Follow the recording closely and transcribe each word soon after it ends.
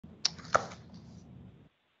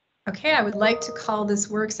Okay, I would like to call this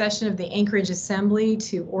work session of the Anchorage Assembly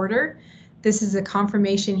to order. This is a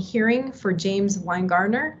confirmation hearing for James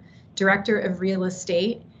Winegarner, Director of Real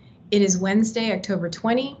Estate. It is Wednesday, October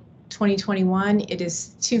 20, 2021. It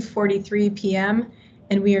is 2:43 p.m.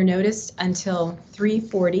 and we are noticed until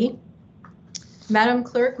 3:40. Madam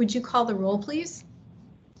Clerk, would you call the roll, please?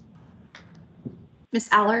 Ms.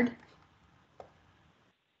 Allard?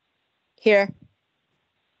 Here.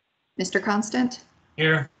 Mr. Constant?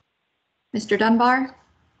 Here. Mr. Dunbar?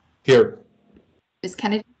 Here. Ms.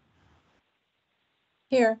 Kennedy?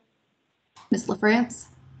 Here. Ms. LaFrance?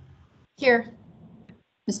 Here.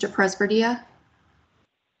 Mr. Presverdia?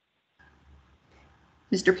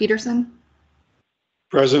 Mr. Peterson?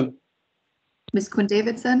 Present. Ms. Quinn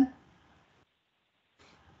Davidson?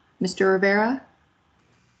 Mr. Rivera?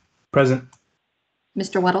 Present.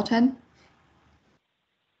 Mr. Weddleton?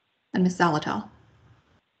 And Ms. Zalatal.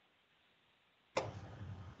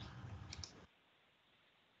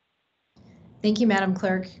 Thank you, Madam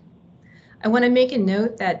Clerk. I want to make a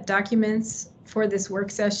note that documents for this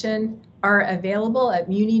work session are available at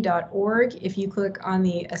muni.org. If you click on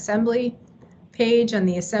the Assembly page on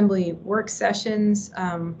the Assembly Work Sessions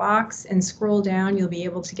box and scroll down, you'll be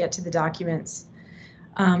able to get to the documents.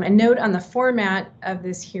 A note on the format of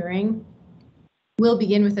this hearing, we'll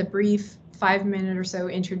begin with a brief 5-minute or so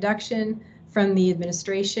introduction from the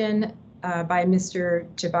administration by Mr.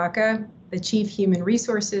 Chabaka, the Chief Human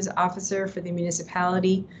Resources Officer for the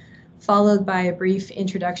municipality, followed by a brief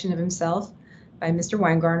introduction of himself by Mr.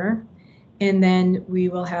 Winegarner, and then we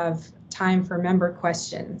will have time for member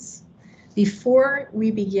questions. Before we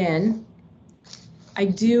begin, I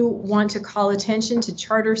do want to call attention to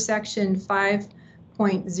Charter Section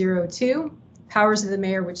 5.02, Powers of the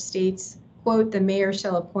Mayor, which states, quote, "The mayor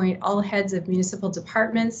shall appoint all heads of municipal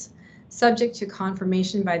departments subject to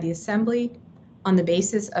confirmation by the Assembly on the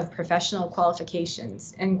basis of professional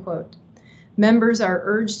qualifications," end quote. Members are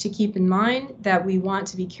urged to keep in mind that we want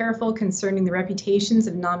to be careful concerning the reputations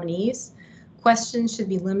of nominees. Questions should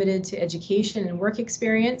be limited to education and work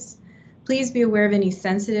experience. Please be aware of any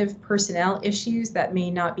sensitive personnel issues that may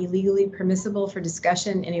not be legally permissible for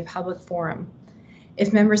discussion in a public forum.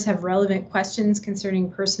 If members have relevant questions concerning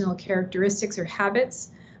personal characteristics or habits,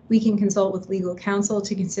 we can consult with legal counsel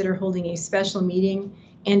to consider holding a special meeting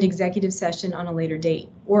and executive session on a later date,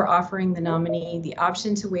 or offering the nominee the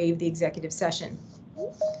option to waive the executive session.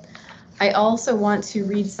 I also want to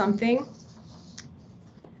read something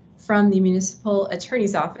from the Municipal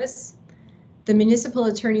Attorney's Office. The Municipal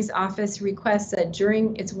Attorney's Office requests that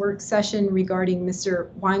during its work session regarding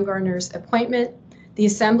Mr. Winegarner's appointment, the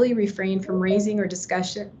Assembly refrain from raising or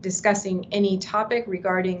discussing any topic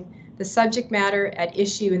regarding the subject matter at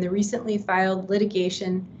issue in the recently filed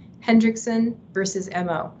litigation Hendrickson versus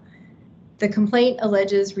MO. The complaint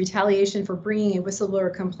alleges retaliation for bringing a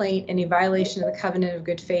whistleblower complaint and a violation of the covenant of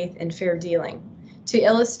good faith and fair dealing. To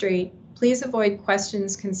illustrate, please avoid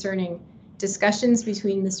questions concerning discussions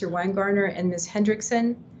between Mr. Winegarner and Ms.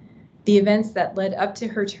 Hendrickson, the events that led up to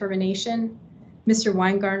her termination, Mr.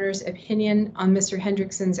 Weingarner's opinion on Mr.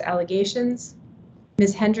 Hendrickson's allegations,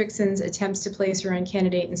 Ms. Hendrickson's attempts to place her own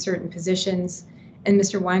candidate in certain positions, and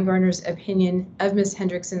Mr. Weingarner's opinion of Ms.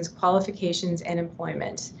 Hendrickson's qualifications and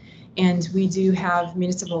employment. And we do have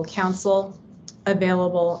municipal counsel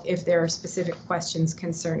available if there are specific questions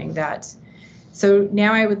concerning that. So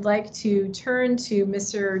now I would like to turn to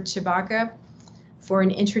Mr. Chabaka for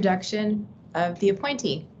an introduction of the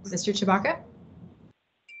appointee. Mr. Chabaka.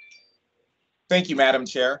 Thank you, Madam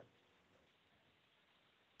Chair.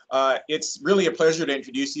 It's really a pleasure to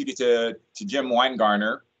introduce you to Jim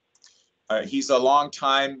Winegarner. He's a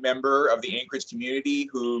longtime member of the Anchorage community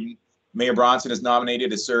whom Mayor Bronson has nominated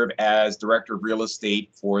to serve as Director of Real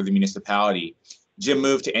Estate for the municipality. Jim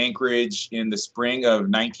moved to Anchorage in the spring of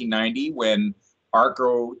 1990 when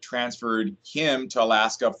ARCO transferred him to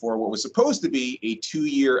Alaska for what was supposed to be a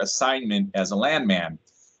 2-year assignment as a landman.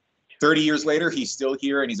 30 years later, he's still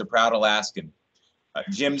here and he's a proud Alaskan.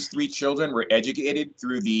 Jim's 3 children were educated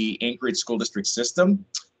through the Anchorage School District system.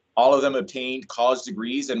 All of them obtained college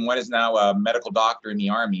degrees, and one is now a medical doctor in the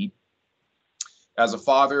Army. As a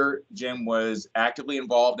father, Jim was actively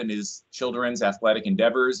involved in his children's athletic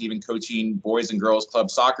endeavors, even coaching boys and girls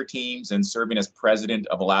club soccer teams and serving as president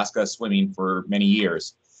of Alaska Swimming for many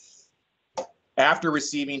years. After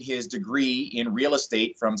receiving his degree in real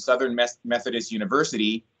estate from Southern Methodist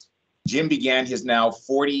University, Jim began his now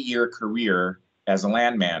 40-year career as a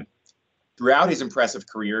landman. Throughout his impressive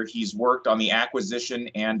career, he's worked on the acquisition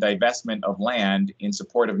and divestment of land in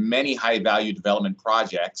support of many high-value development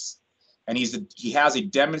projects, and he has a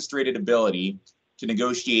demonstrated ability to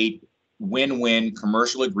negotiate win-win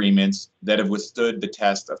commercial agreements that have withstood the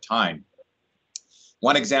test of time.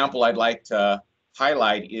 One example I'd like to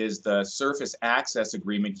highlight is the surface access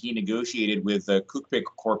agreement he negotiated with the Kukpik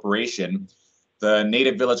Corporation, the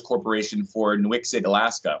Native Village Corporation for Nuiqsut,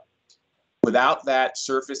 Alaska. Without that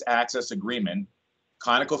surface access agreement,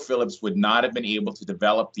 ConocoPhillips would not have been able to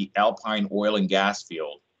develop the Alpine oil and gas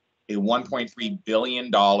field, a $1.3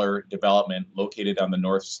 billion development located on the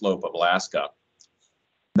north slope of Alaska.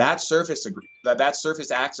 That surface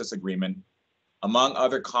access agreement, among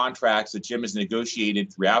other contracts that Jim has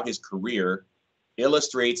negotiated throughout his career,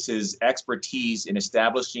 illustrates his expertise in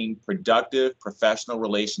establishing productive professional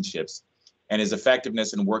relationships and his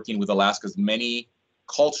effectiveness in working with Alaska's many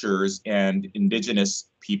cultures and indigenous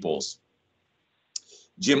peoples.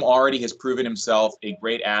 Jim already has proven himself a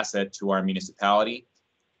great asset to our municipality.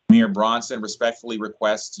 Mayor Bronson respectfully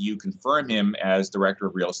requests you confirm him as Director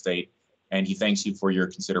of Real Estate, and he thanks you for your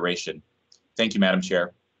consideration. Thank you, Madam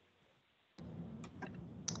Chair.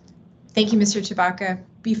 Thank you, Mr. Chewbacca.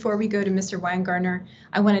 Before we go to Mr. Winegarner,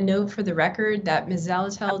 I want to note for the record that Ms.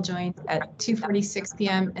 Zalatel joined at 2:46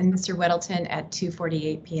 p.m. and Mr. Weddleton at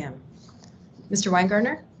 2:48 p.m. Mr.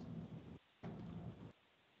 Winegarner?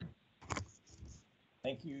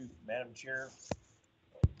 Thank you, Madam Chair.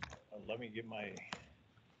 Let me get my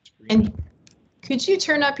screen. And could you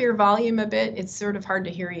turn up your volume a bit? It's sort of hard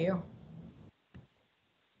to hear you.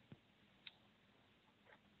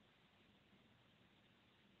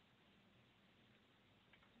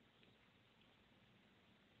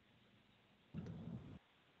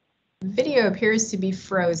 Video appears to be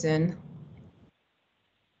frozen.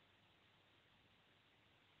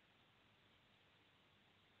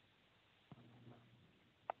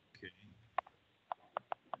 Okay.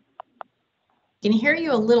 Can hear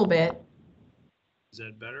you a little bit. Is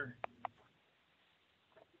that better?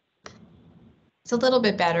 It's a little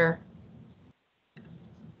bit better.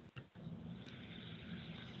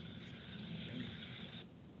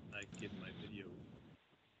 I get my video.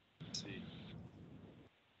 Let's see.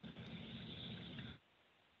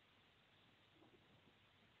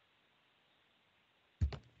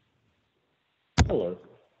 Hello.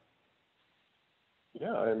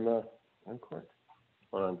 Yeah, I'm correct.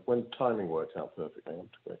 When timing works out perfectly, I'm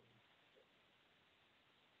great.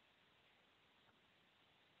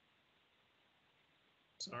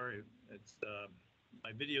 Sorry, it's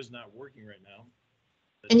my video's not working right now.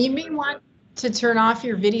 And you may want to turn off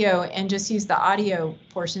your video and just use the audio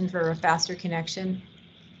portion for a faster connection.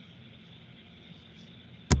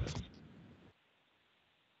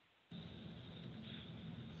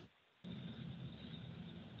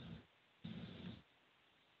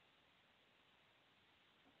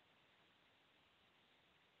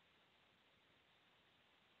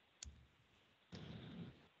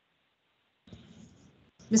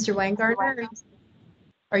 Mr. Winegarner,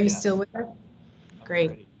 are you still with us?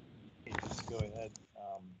 Great. Let's go ahead.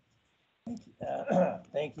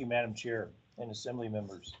 Thank you, Madam Chair and Assembly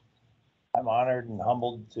members. I'm honored and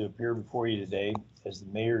humbled to appear before you today as the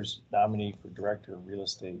Mayor's nominee for Director of Real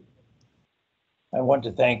Estate. I want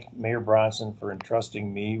to thank Mayor Bronson for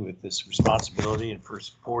entrusting me with this responsibility and for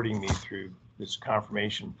supporting me through this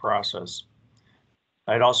confirmation process.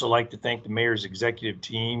 I'd also like to thank the Mayor's executive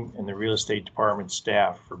team and the Real Estate Department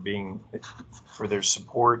staff for their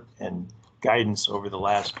support and guidance over the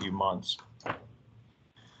last few months.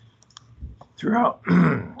 Throughout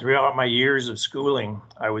my years of schooling,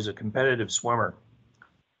 I was a competitive swimmer.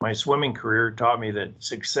 My swimming career taught me that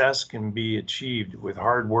success can be achieved with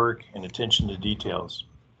hard work and attention to details.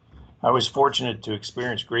 I was fortunate to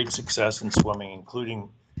experience great success in swimming, including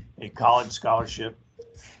a college scholarship,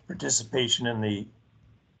 participation in the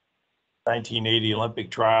 1980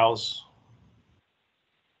 Olympic trials,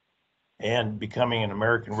 and becoming an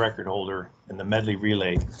American record holder in the medley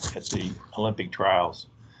relay at the Olympic trials.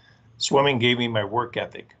 Swimming gave me my work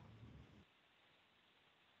ethic.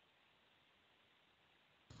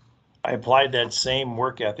 I applied that same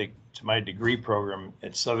work ethic to my degree program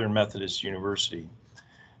at Southern Methodist University.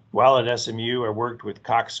 While at SMU, I worked with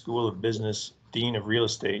Cox School of Business Dean of Real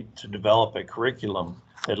Estate to develop a curriculum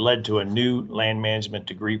that led to a new land management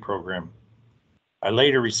degree program. I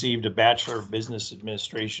later received a Bachelor of Business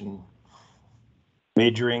Administration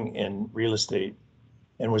majoring in real estate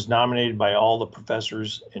and was nominated by all the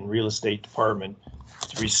professors in real estate department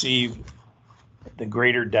to receive the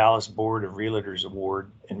Greater Dallas Board of Realtors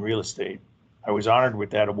Award in real estate. I was honored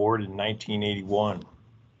with that award in 1981.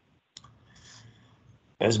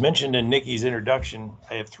 As mentioned in Nikki's introduction,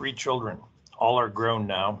 I have 3 children. All are grown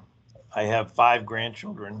now. I have 5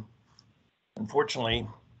 grandchildren. Unfortunately,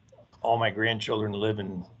 all my grandchildren live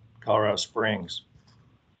in Colorado Springs.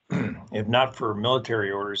 If not for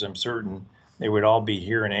military orders, I'm certain they would all be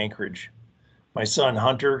here in Anchorage. My son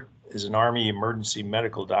Hunter is an Army emergency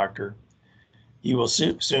medical doctor. He will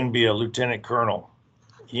soon be a lieutenant colonel.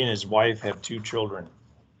 He and his wife have 2 children.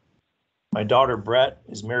 My daughter Brett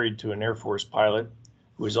is married to an Air Force pilot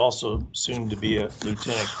who is also soon to be a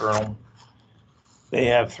lieutenant colonel. They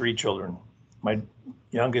have 3 children. My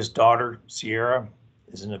youngest daughter, Sierra,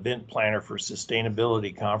 is an event planner for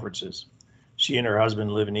sustainability conferences. She and her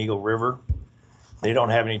husband live in Eagle River. They don't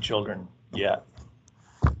have any children yet.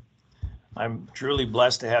 I'm truly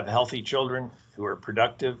blessed to have healthy children who are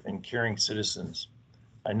productive and caring citizens.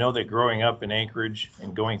 I know that growing up in Anchorage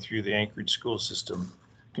and going through the Anchorage school system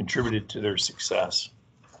contributed to their success.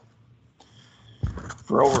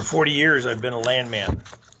 For over 40 years, I've been a landman.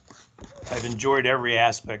 I've enjoyed every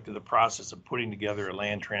aspect of the process of putting together a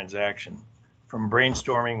land transaction, from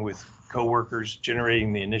brainstorming with coworkers,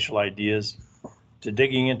 generating the initial ideas, to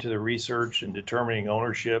digging into the research and determining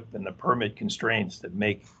ownership and the permit constraints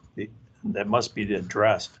that must be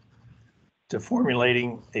addressed, to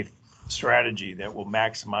formulating a strategy that will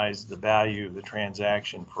maximize the value of the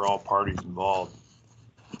transaction for all parties involved,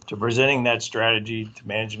 to presenting that strategy to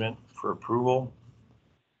management for approval,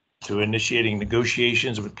 to initiating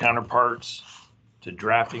negotiations with counterparts, to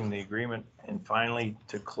drafting the agreement, and finally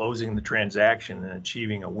to closing the transaction and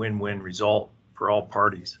achieving a win-win result for all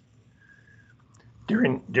parties.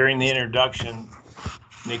 During the introduction,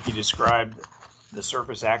 Nikki described the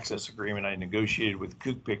surface access agreement I negotiated with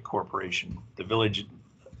Cookpick Corporation, the village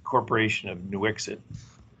corporation of Nuiqsut.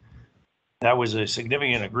 That was a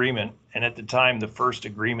significant agreement, and at the time, the first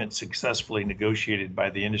agreement successfully negotiated by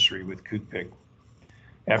the industry with Cookpick.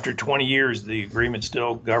 After 20 years, the agreement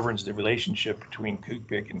still governs the relationship between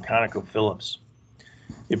Cookpick and ConocoPhillips.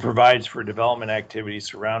 It provides for development activities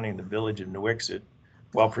surrounding the village of Nuiqsut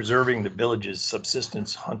while preserving the village's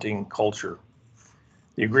subsistence hunting culture.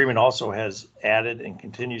 The agreement also has added and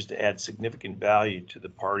continues to add significant value to the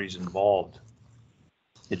parties involved.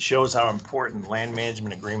 It shows how important land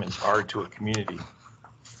management agreements are to a community.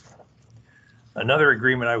 Another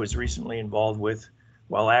agreement I was recently involved with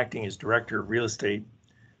while acting as Director of Real Estate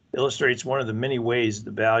illustrates one of the many ways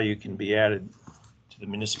the value can be added to the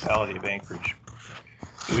municipality of Anchorage.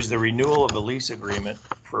 It was the renewal of a lease agreement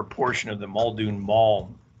for a portion of the Muldoon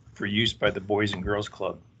Mall for use by the Boys and Girls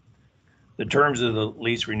Club. The terms of the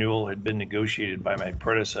lease renewal had been negotiated by my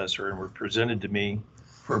predecessor and were presented to me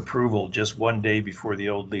for approval just 1 day before the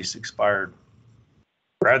old lease expired.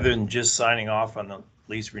 Rather than just signing off on the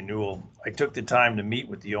lease renewal, I took the time to meet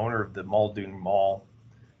with the owner of the Muldoon Mall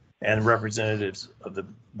and representatives of the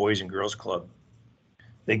Boys and Girls Club.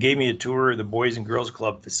 They gave me a tour of the Boys and Girls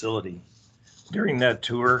Club facility. During that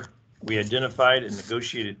tour, we identified and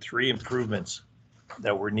negotiated 3 improvements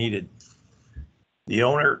that were needed. The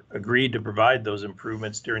owner agreed to provide those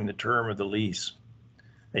improvements during the term of the lease.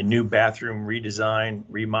 A new bathroom redesign,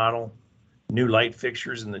 remodel, new light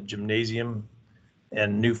fixtures in the gymnasium,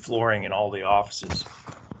 and new flooring in all the offices.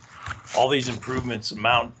 All these improvements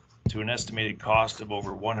amount to an estimated cost of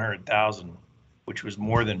over $100,000, which was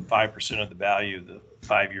more than 5% of the value of the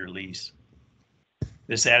 5-year lease.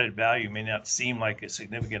 This added value may not seem like a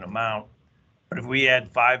significant amount, but if we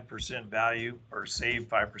add 5% value or save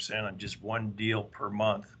 5% on just one deal per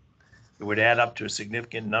month, it would add up to a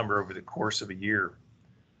significant number over the course of a year.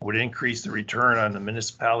 It would increase the return on the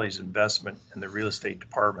municipality's investment in the real estate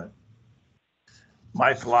department.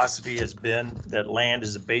 My philosophy has been that land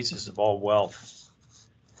is the basis of all wealth.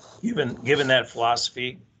 Given that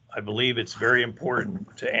philosophy, I believe it's very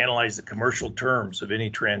important to analyze the commercial terms of any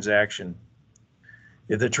transaction.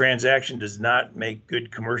 If the transaction does not make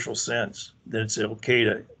good commercial sense, then it's okay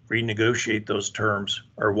to renegotiate those terms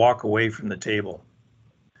or walk away from the table.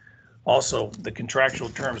 Also, the contractual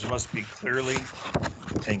terms must be clearly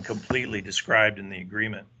and completely described in the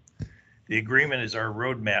agreement. The agreement is our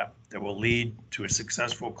roadmap that will lead to a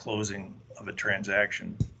successful closing of a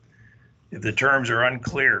transaction. If the terms are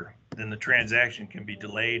unclear, then the transaction can be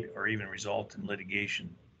delayed or even result in litigation.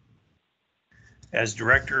 As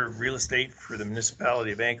Director of Real Estate for the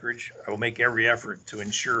municipality of Anchorage, I will make every effort to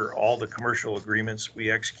ensure all the commercial agreements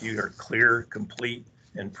we execute are clear, complete,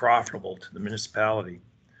 and profitable to the municipality.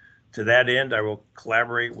 To that end, I will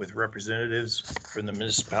collaborate with representatives from the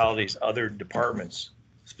municipality's other departments,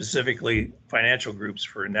 specifically financial groups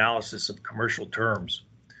for analysis of commercial terms,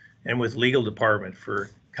 and with legal department for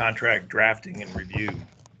contract drafting and review.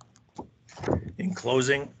 In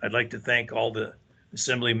closing, I'd like to thank all the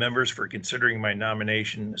Assembly members for considering my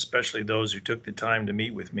nomination, especially those who took the time to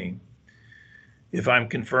meet with me. If I'm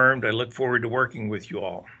confirmed, I look forward to working with you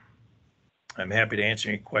all. I'm happy to answer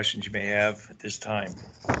any questions you may have at this time.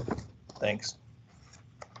 Thanks.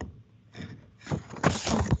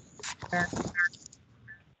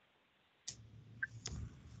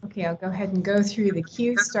 Okay, I'll go ahead and go through the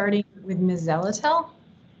queue, starting with Ms. Zelatel.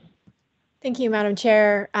 Thank you, Madam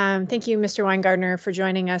Chair. Thank you, Mr. Winegarner, for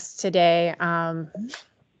joining us today.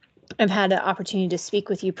 I've had an opportunity to speak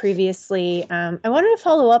with you previously. I wanted to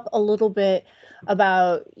follow up a little bit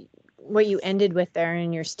about what you ended with there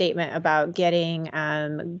in your statement about getting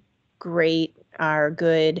great or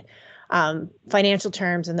good financial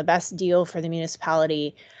terms and the best deal for the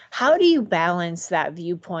municipality. How do you balance that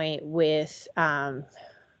viewpoint with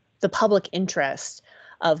the public interest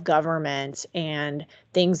of government and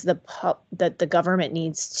things that the government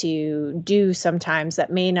needs to do sometimes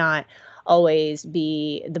that may not always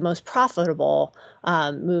be the most profitable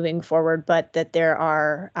moving forward, but that there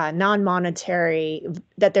are non-monetary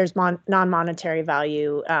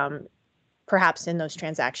value perhaps in those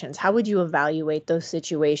transactions? How would you evaluate those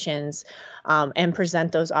situations and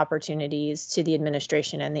present those opportunities to the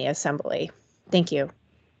administration and the assembly? Thank you.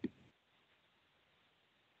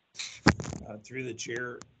 Through the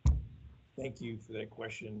chair, thank you for that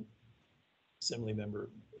question, Assembly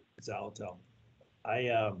Member Zalatel.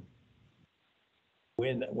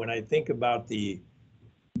 When I think about the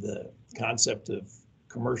concept of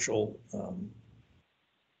commercial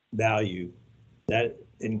value, that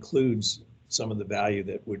includes some of the value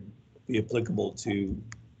that would be applicable to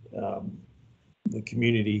the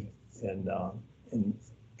community and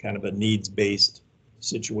kind of a needs-based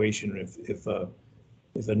situation. If a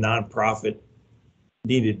nonprofit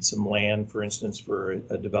needed some land, for instance, for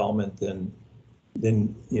a development, then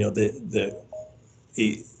you know the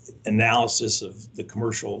analysis of the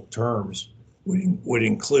commercial terms would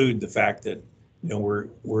include the fact that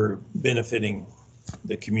we're benefiting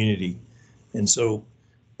the community, and so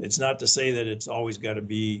it's not to say that it's always got to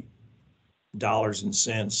be dollars and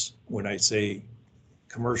cents when I say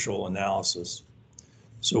commercial analysis.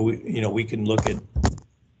 So we can look at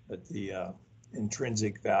the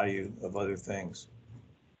intrinsic value of other things.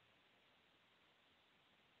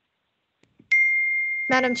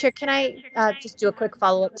 Madam Chair, can I just do a quick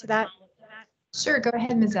follow-up to that? Sure, go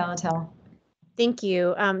ahead, Ms. Zalatel. Thank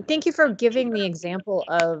you. Thank you for giving the example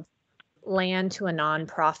of land to a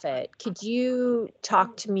nonprofit. Could you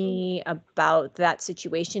talk to me about that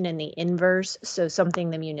situation in the inverse? So something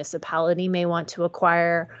the municipality may want to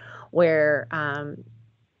acquire where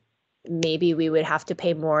maybe we would have to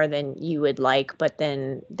pay more than you would like, but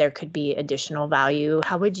then there could be additional value.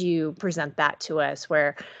 How would you present that to us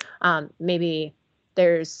where maybe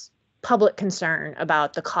there's public concern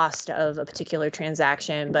about the cost of a particular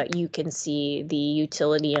transaction, but you can see the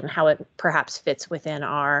utility and how it perhaps fits within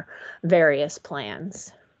our various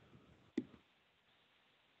plans?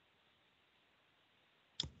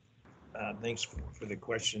 Thanks for the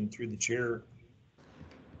question. Through the chair,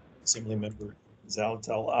 Assembly Member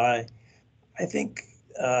Zalatel, I think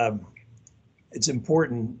it's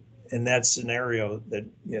important in that scenario that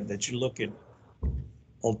that you look at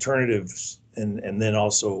alternatives, and then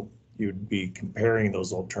also you'd be comparing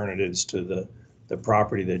those alternatives to the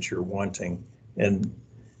property that you're wanting. And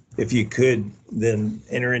if you could then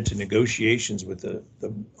enter into negotiations with the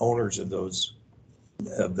owners of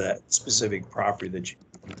that specific property that you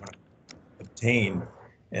want to obtain,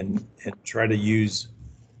 and try to use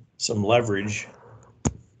some leverage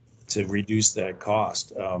to reduce that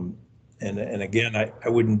cost. And again, I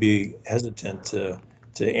wouldn't be hesitant to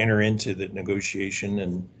enter into the negotiation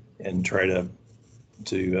and try to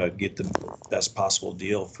get the best possible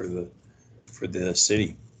deal for the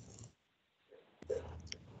city.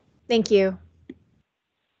 Thank you.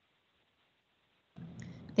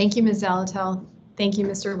 Thank you, Ms. Zalatel. Thank you,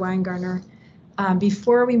 Mr. Winegarner.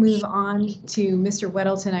 Before we move on to Mr.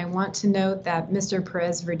 Weddleton, I want to note that Mr.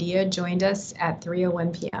 Perez Verdia joined us at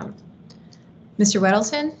 3:01 p.m. Mr.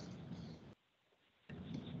 Weddleton?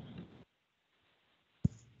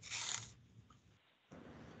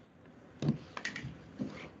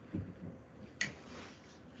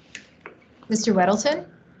 Mr. Weddleton?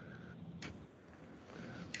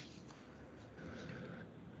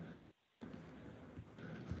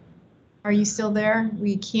 Are you still there?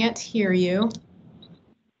 We can't hear you.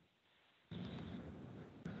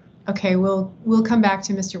 Okay, we'll come back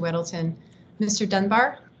to Mr. Weddleton. Mr.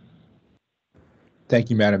 Dunbar? Thank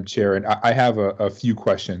you, Madam Chair. And I have a few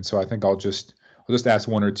questions, so I think I'll just ask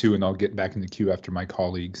one or two, and I'll get back in the queue after my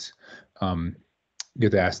colleagues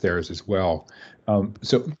get to ask theirs as well.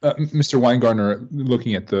 So, Mr. Winegarner,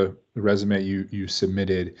 looking at the resume you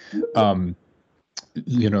submitted, the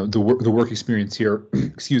work experience here,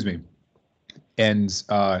 excuse me, ends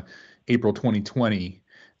April 2020.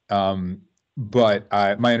 But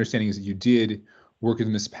my understanding is that you did work in the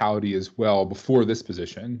municipality as well before this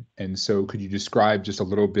position. And so could you describe just a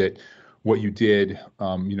little bit what you did,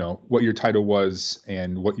 what your title was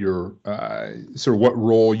and what your sort of what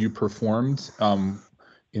role you performed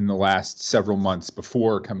in the last several months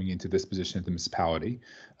before coming into this position at the municipality?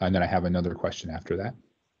 And then I have another question after that.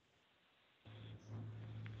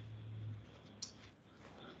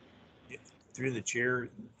 Through the chair,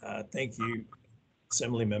 thank you,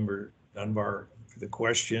 Assembly Member Dunbar, for the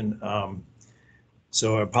question.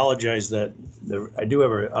 So I apologize that I do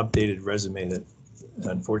have an updated resume that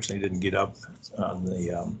unfortunately didn't get up on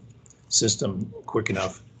the system quick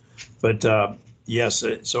enough. But yes,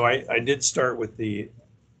 so I did start with the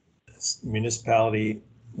municipality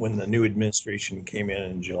when the new administration came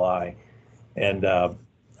in July. And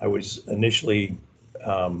I was initially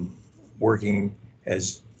working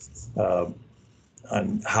as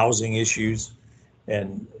on housing issues.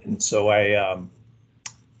 And so I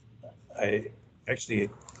actually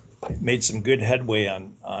made some good headway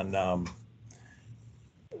on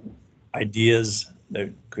ideas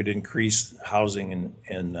that could increase housing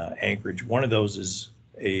in Anchorage. One of those is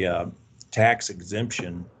a tax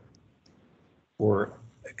exemption for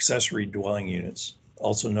accessory dwelling units,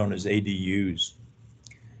 also known as ADUs.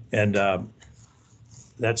 And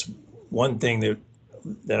that's one thing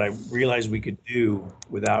that I realized we could do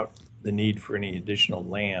without the need for any additional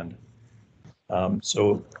land.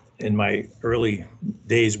 So in my early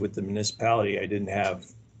days with the municipality, I didn't have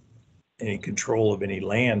any control of any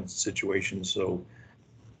land situation. So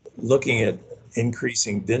looking at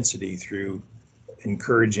increasing density through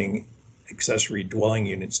encouraging accessory dwelling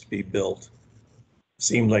units to be built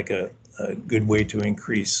seemed like a good way to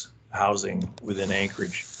increase housing within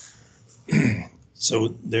Anchorage.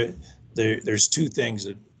 So there's two things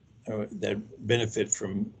that benefit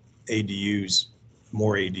from ADUs,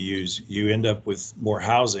 more ADUs. You end up with more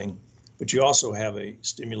housing, but you also have a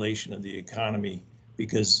stimulation of the economy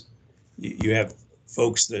because you have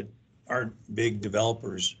folks that aren't big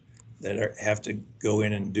developers that have to go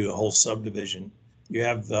in and do a whole subdivision. You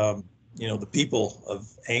have, the people of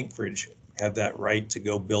Anchorage have that right to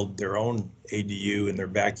go build their own ADU in their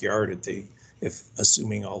backyard if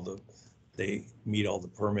assuming they meet all the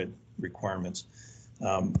permit requirements.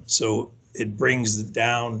 So it brings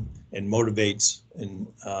down and motivates in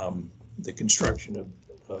the construction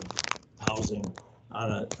of housing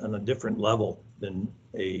on a different level than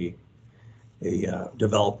a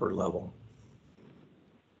developer level.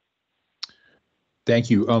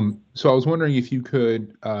 Thank you. So I was wondering if you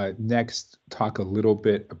could next talk a little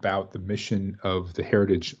bit about the mission of the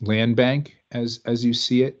Heritage Land Bank as you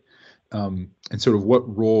see it, and sort of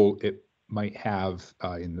what role it might have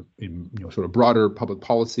in sort of broader public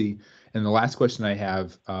policy. And the last question I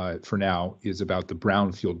have for now is about the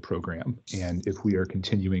Brownfield program and if we are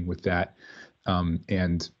continuing with that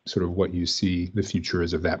and sort of what you see the future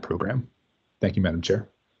is of that program. Thank you, Madam Chair.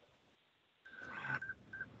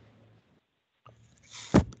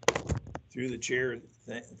 Through the chair,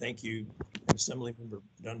 thank you, Assemblymember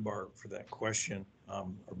Dunbar, for that question, or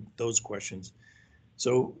those questions.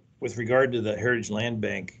 So with regard to the Heritage Land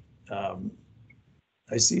Bank,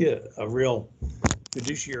 I see a real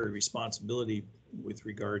fiduciary responsibility with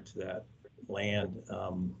regard to that land.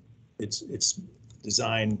 It's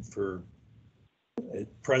designed for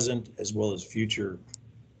present as well as future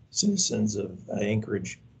citizens of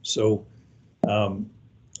Anchorage. So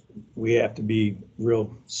we have to be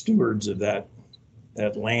real stewards of that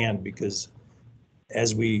land, because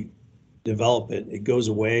as we develop it, it goes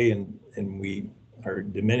away and we are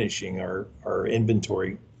diminishing our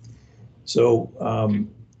inventory. So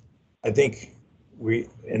I think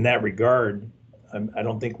in that regard, I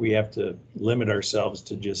don't think we have to limit ourselves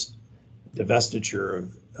to just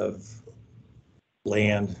divestiture of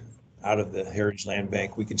land out of the Heritage Land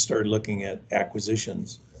Bank. We can start looking at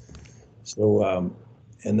acquisitions. So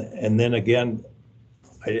and then again,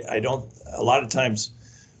 I don't, a lot of times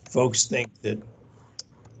folks think that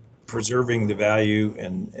preserving the value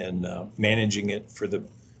and managing it for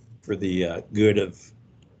the good of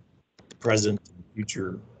present and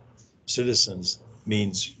future citizens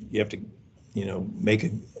means you have to,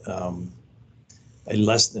 make a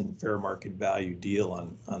less than fair market value deal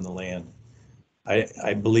on the land.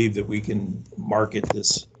 I believe that we can market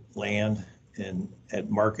this land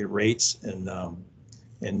at market rates, and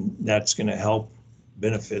that's going to help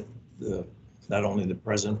benefit not only the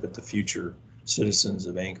present but the future citizens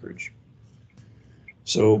of Anchorage.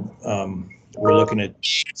 So we're looking at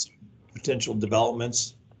potential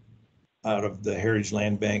developments out of the Heritage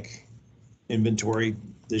Land Bank inventory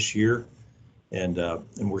this year. And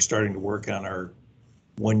we're starting to work on our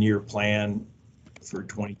 1-year plan for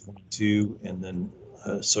 2022, and then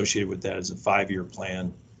associated with that is a 5-year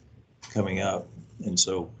plan coming up. And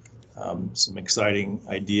so some exciting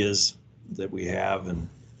ideas that we have, and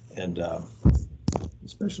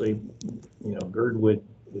especially, you know, Girdwood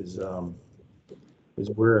is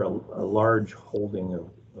where a large holding of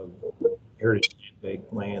heritage bank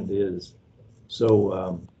land is.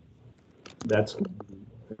 So that's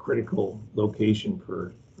a critical location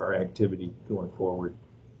for our activity going forward.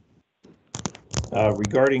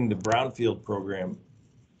 Regarding the brownfield program,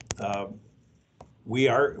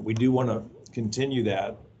 we do want to continue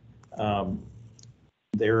that.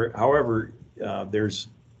 However, there's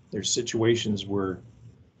situations where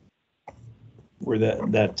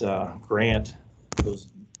that grant,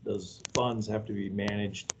 those funds have to be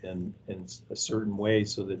managed in a certain way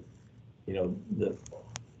so that, you know,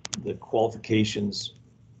 the qualifications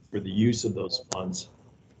for the use of those funds,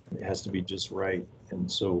 it has to be just right.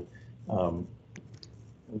 And so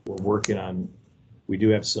we're working on, we do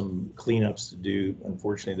have some cleanups to do,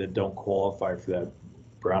 unfortunately, that don't qualify for that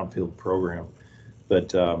brownfield program.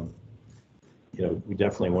 But, you know, we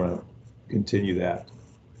definitely want to continue that.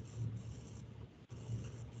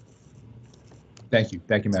 Thank you.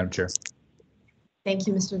 Thank you, Madam Chair. Thank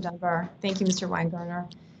you, Mr. Dunbar. Thank you, Mr.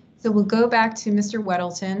 Winegarner. So we'll go back to Mr.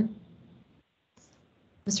 Weddleton.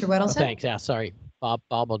 Mr. Weddleton? Oh, thanks. Yeah, sorry. Bob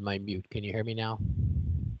on my mute. Can you hear me now?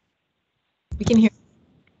 We can hear.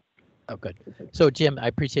 Oh, good. So, Jim, I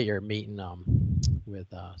appreciate your meeting with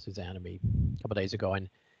Suzanne and me a couple days ago, and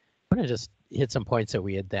I'm going to just hit some points that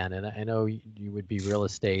we had then. And I know you would be real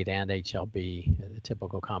estate and HLB, a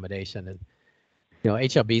typical accommodation, and you know,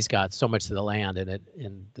 HLB's got so much of the land in it,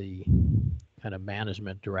 and the kind of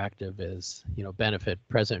management directive is, you know, benefit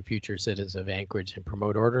present and future citizens of Anchorage and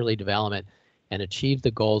promote orderly development and achieve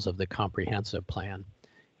the goals of the comprehensive plan.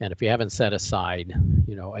 And if you haven't set aside,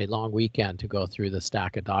 you know, a long weekend to go through the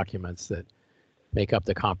stack of documents that make up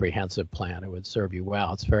the comprehensive plan, it would serve you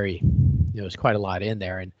well. It's very, you know, there's quite a lot in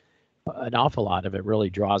there, and an awful lot of it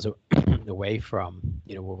really draws away from,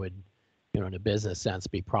 you know, what would, you know, in a business sense,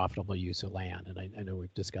 be profitable use of land. And I know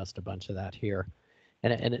we've discussed a bunch of that here.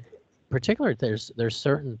 And in particular, there's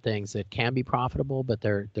certain things that can be profitable, but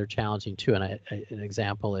they're challenging too. And an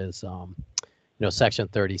example is, you know, Section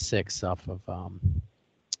 36 off of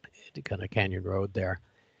kind of Canyon Road there.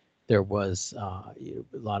 There was a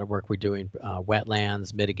lot of work we're doing,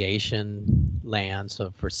 wetlands mitigation land,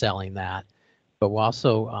 so for selling that. But we'll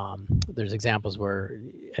also, there's examples where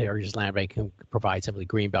Heritage Land Bank can provide simply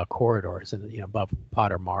greenbelt corridors, and, you know, above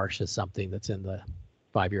Potter Marsh is something that's in the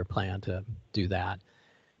 5-year plan to do that.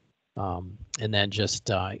 And then just,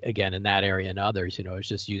 again, in that area and others, you know, it's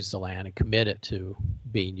just use the land and commit it to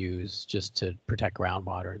being used just to protect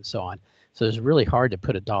groundwater and so on. So it's really hard to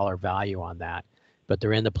put a dollar value on that, but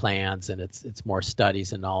they're in the plans, and it's more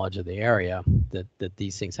studies and knowledge of the area that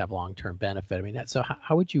these things have long-term benefit. I mean, so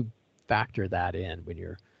how would you factor that in when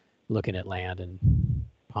you're looking at land and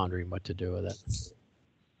pondering what to do with it?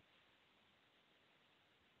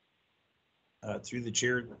 Through the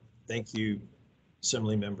chair, thank you,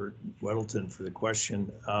 Assembly Member Weddleton, for the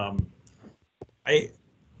question. I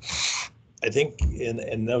think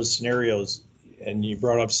in those scenarios, and you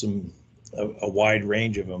brought up a wide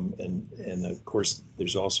range of them, and of course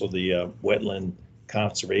there's also the wetland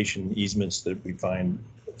conservation easements that we find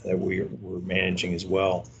that we're managing as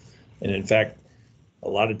well. And in fact, a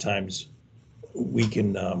lot of times we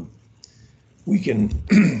can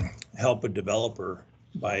help a developer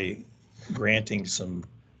by granting some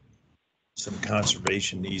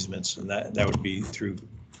conservation easements, and that would be through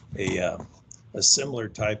a similar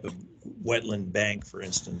type of wetland bank, for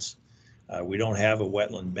instance. We don't have a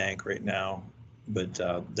wetland bank right now, but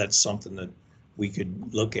that's something that we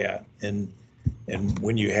could look at. And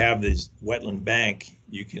when you have this wetland bank,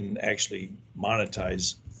 you can actually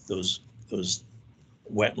monetize those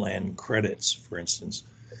wetland credits, for instance.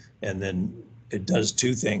 And then it does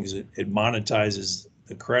two things. It monetizes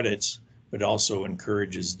the credits, but also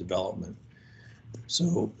encourages development.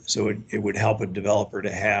 So it would help a developer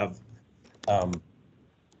to have a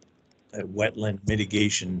wetland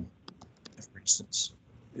mitigation, for instance.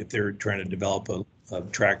 If they're trying to develop a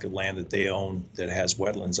tract of land that they own that has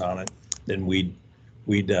wetlands on it, then we'd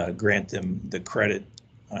grant them the credit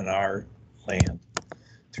on our land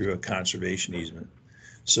through a conservation easement.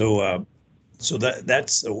 So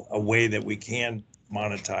that's a way that we can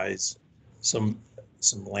monetize some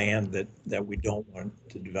land that we don't want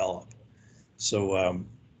to develop. So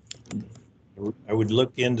I would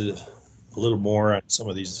look into a little more on some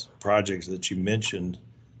of these projects that you mentioned.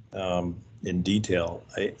 in detail.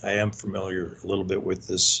 I am familiar a little bit with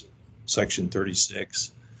this section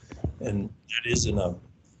 36, and that is in a,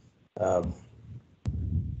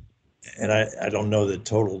 and I don't know the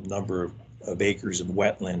total number of acres of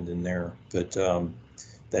wetland in there, but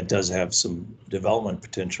that does have some development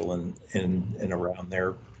potential in and around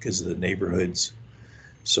there because of the neighborhoods.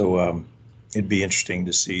 So it'd be interesting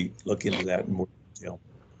to look into that in more detail.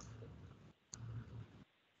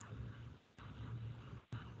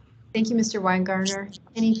 Thank you, Mr. Weingartner.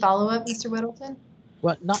 Any follow-up, Mr. Whittleton?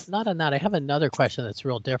 Well, not on that. I have another question that's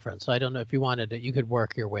real different. So I don't know if you wanted it. You could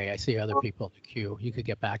work your way. I see other people in the queue. You could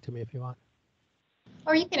get back to me if you want.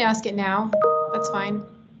 Or you can ask it now. That's fine.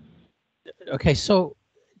 Okay, so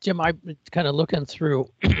Jim, I'm kind of looking through,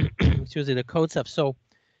 excuse me, the code stuff. So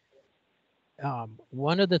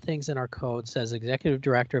one of the things in our code says executive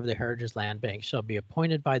director of the Heritage Land Bank shall be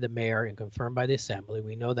appointed by the mayor and confirmed by the assembly.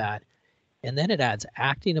 We know that. And then it adds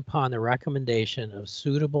acting upon the recommendation of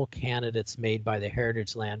suitable candidates made by the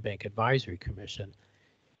Heritage Land Bank Advisory Commission.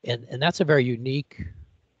 And that's a very unique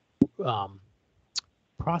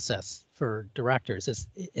process for directors.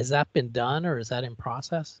 Has that been done, or is that in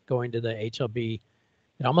process, going to the HLB?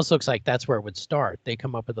 It almost looks like that's where it would start. They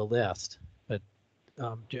come up with a list. But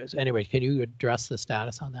anyway, can you address the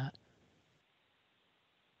status on that?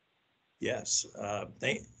 Yes,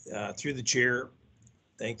 through the chair,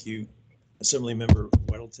 thank you, Assembly Member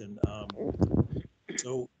Weddleton.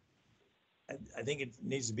 So I think it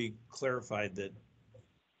needs to be clarified that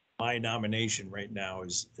my nomination right now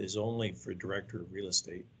is only for Director of Real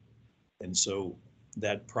Estate. And so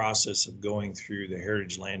that process of going through the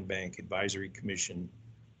Heritage Land Bank Advisory Commission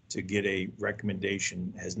to get a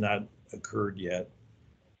recommendation has not occurred yet.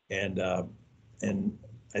 And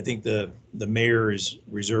I think the mayor is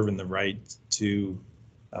reserving the right to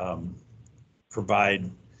provide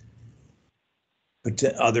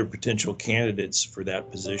other potential candidates for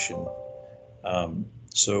that position.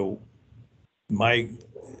 So my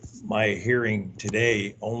hearing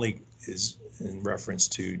today only is in reference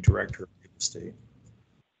to Director of Real Estate.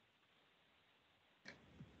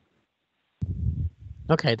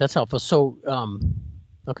 Okay, that's helpful. So,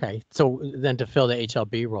 okay, so then to fill the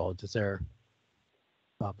HLB role, is there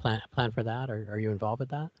a plan for that, or are you involved with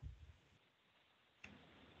that?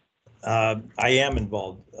 I am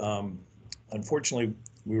involved. Unfortunately,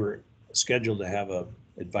 we were scheduled to have a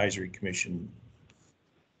advisory commission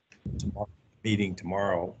meeting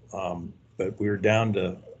tomorrow, but we were down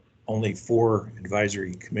to only 4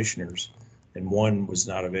 advisory commissioners, and 1 was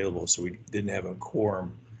not available, so we didn't have a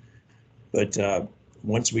quorum. But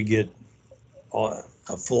once we get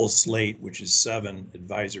a full slate, which is 7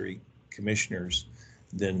 advisory commissioners,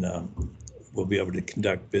 then we'll be able to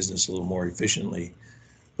conduct business a little more efficiently.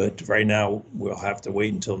 But right now, we'll have to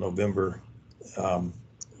wait until November.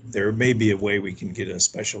 There may be a way we can get a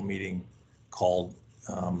special meeting called,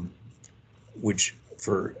 which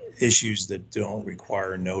for issues that don't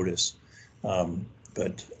require notice.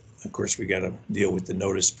 But of course, we got to deal with the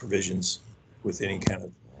notice provisions with any kind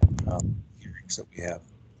of hearings that we have.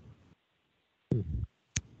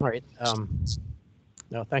 All right.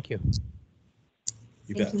 No, thank you.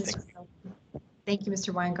 You Thank bet. you, Mr. Thank you,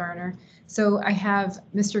 Mr. Weingartner. So I have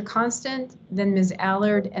Mr. Constant, then Ms.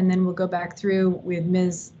 Allard, and then we'll go back through with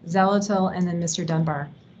Ms. Zalatil and then Mr. Dunbar.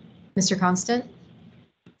 Mr. Constant?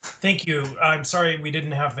 Thank you. I'm sorry we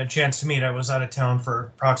didn't have a chance to meet. I was out of town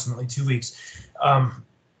for approximately 2 weeks.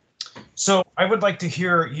 So I would like to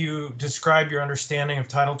hear you describe your understanding of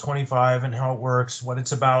Title 25 and how it works, what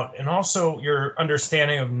it's about, and also your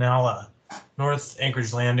understanding of NALA, North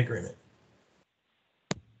Anchorage Land Agreement.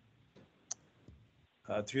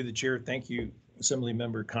 Through the chair, thank you, Assembly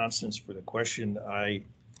Member Constance, for the question.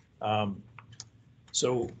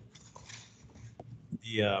 So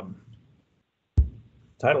the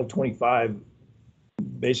Title 25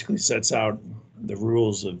 basically sets out the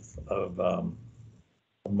rules of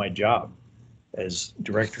my job as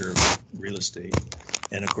Director of Real Estate.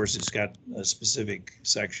 And of course, it's got a specific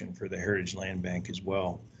section for the Heritage Land Bank as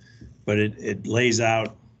well. But it lays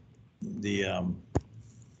out the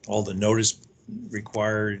all the notice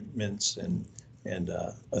requirements and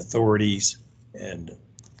authorities and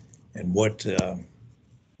what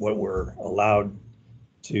we're allowed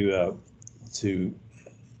to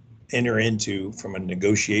enter into from a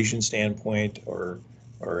negotiation standpoint or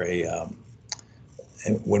a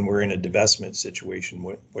when we're in a divestment situation,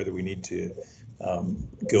 whether we need to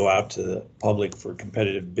go out to the public for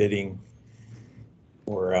competitive bidding,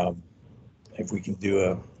 or if we can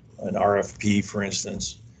do an RFP, for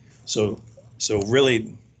instance. So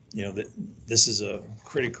really, you know, this is a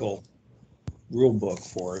critical rule book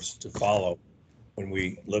for us to follow when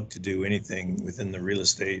we look to do anything within the real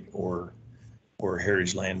estate or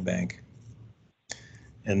Heritage Land Bank.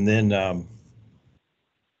 And then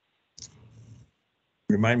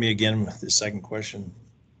remind me again of the second question.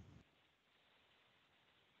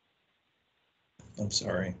 I'm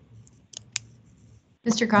sorry.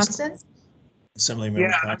 Mr. Constant? Assemblymember.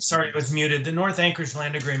 Yeah, I'm sorry, it was muted. The North Anchorage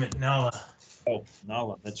Land Agreement, NALA. Oh,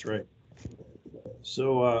 NALA, that's right.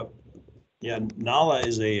 So, yeah, NALA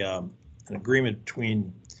is an agreement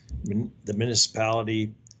between the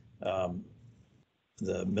municipality,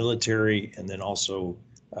 the military, and then also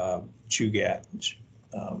Chugat.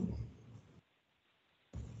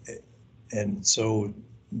 And so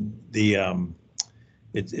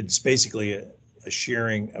it's basically a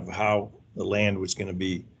sharing of how the land was going to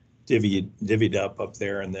be divvied up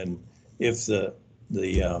there, and then if the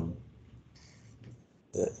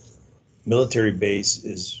military base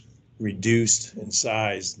is reduced in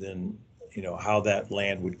size, then how that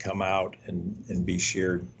land would come out and be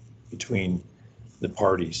shared between the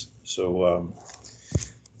parties. So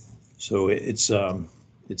so it's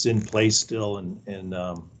in place still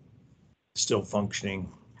and still functioning.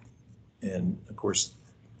 And of course,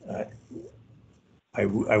 I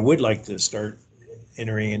would like to start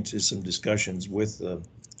entering into some discussions with the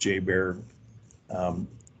J-Bear.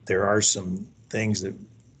 There are some things that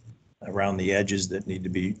around the edges that need to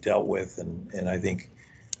be dealt with, and I think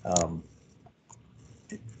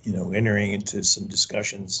entering into some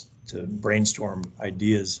discussions to brainstorm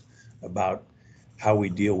ideas about how we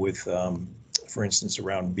deal with, for instance,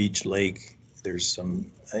 around Beach Lake. There's some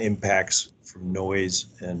impacts from noise,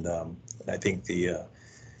 and I think the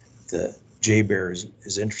J-Bear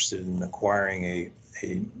is interested in acquiring a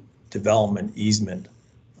development easement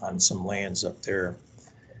on some lands up there,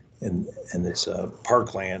 and it's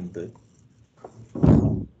parkland, but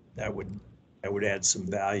that would add some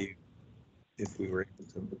value if we were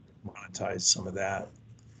able to monetize some of that.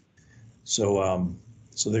 So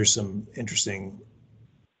so there's some interesting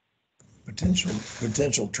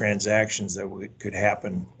potential transactions that could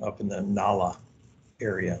happen up in the NALA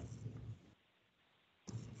area.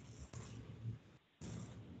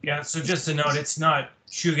 Yeah, so just a note, it's not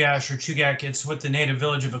Chugach or Chugach, it's with the native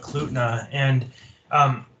village of Eklutna. And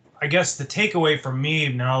I guess the takeaway for me,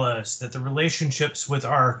 Nala, is that the relationships with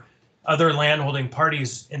our other landholding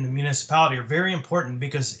parties in the municipality are very important,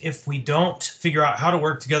 because if we don't figure out how to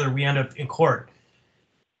work together, we end up in court.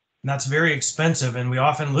 And that's very expensive, and we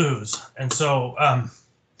often lose. And so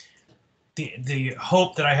the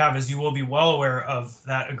hope that I have is you will be well aware of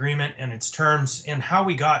that agreement and its terms and how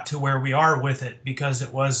we got to where we are with it, because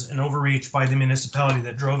it was an overreach by the municipality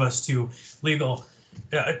that drove us to legal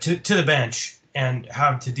to the bench and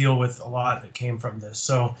have to deal with a lot that came from this.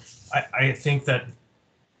 So I think that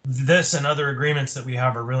this and other agreements that we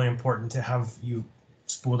have are really important to have you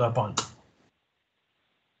spooled up on.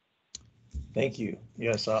 Thank you.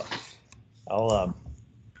 Yes, I'm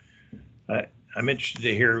interested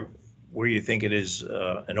to hear where you think it is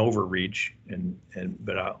an overreach,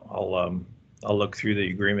 but I'll look through the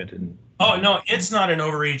agreement and. Oh no, it's not an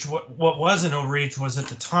overreach. What was an overreach was, at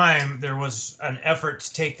the time there was an effort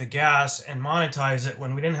to take the gas and monetize it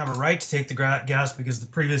when we didn't have a right to take the gas because of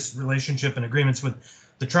the previous relationship and agreements with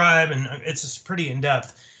the tribe, and it's a pretty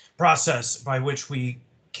in-depth process by which we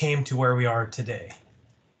came to where we are today.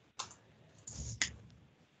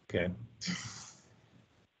 Okay.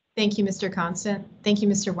 Thank you, Mr. Constant. Thank you,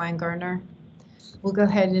 Mr. Winegarner. We'll go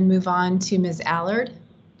ahead and move on to Ms. Allard.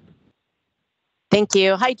 Thank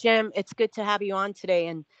you. Hi, Jim. It's good to have you on today.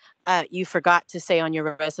 And you forgot to say on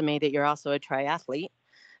your resume that you're also a triathlete.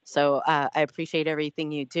 So I appreciate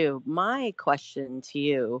everything you do. My question to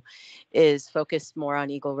you is focused more on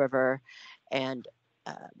Eagle River and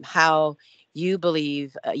how you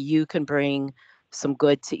believe you can bring some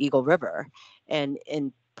good to Eagle River, and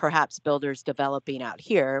perhaps builders developing out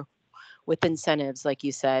here with incentives, like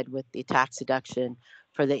you said, with the tax deduction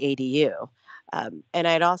for the ADU. And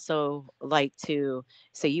I'd also like to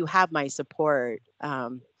say you have my support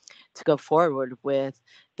to go forward with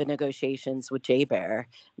the negotiations with J-Bear,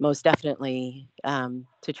 most definitely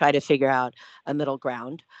to try to figure out a middle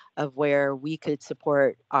ground of where we could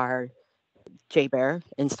support our J-Bear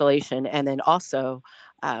installation, and then also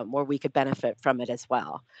where we could benefit from it as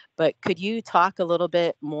well. But could you talk a little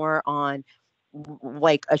bit more on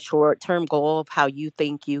like a short-term goal of how you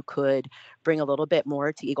think you could bring a little bit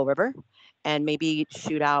more to Eagle River, and maybe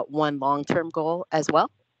shoot out one long-term goal as well?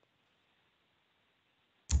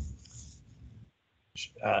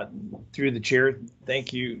 Through the chair,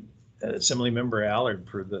 thank you, Assemblymember Allard,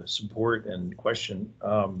 for the support and question.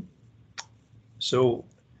 So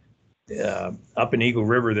up in Eagle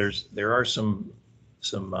River, there are some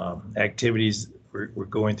some activities. We're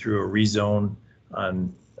going through a rezone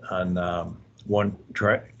on one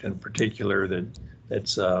tract in particular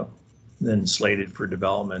that's then slated for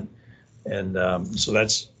development, and so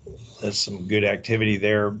that's some good activity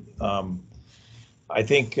there. I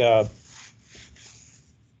think I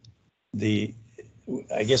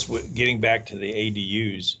guess getting back to the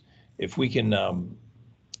ADUs, if we can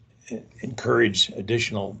encourage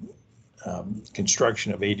additional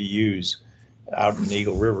construction of ADUs out in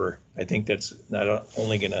Eagle River, I think that's not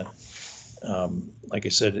only going to, like I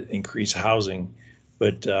said, increase housing,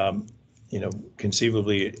 but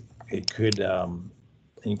conceivably it could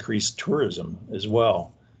increase tourism as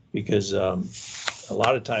well, because a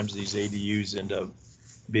lot of times these ADUs end up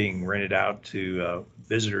being rented out to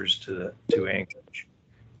visitors to Anchorage,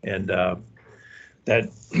 and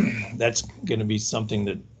that's going to be something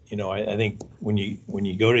that I think when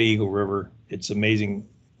you go to Eagle River, it's amazing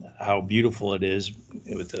how beautiful it is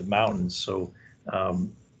with the mountains. So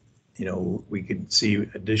we could see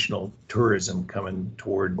additional tourism coming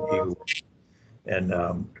toward Eagle, and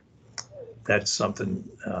that's something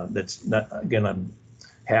that's not going to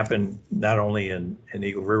happen not only in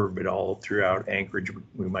Eagle River, but all throughout Anchorage.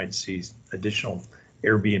 We might see additional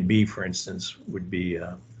Airbnb, for instance, would be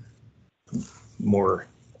more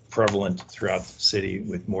prevalent throughout the city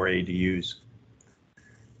with more ADUs.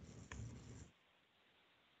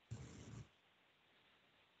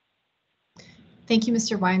 Thank you,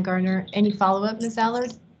 Mr. Winegarner. Any follow-up, Ms.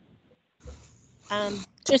 Allard?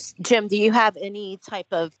 Just Jim, do you have any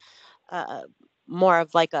type of more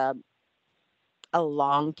of like a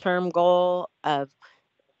long-term goal of,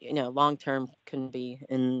 long-term can be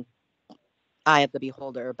in eye of the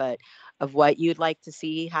beholder, but of what you'd like to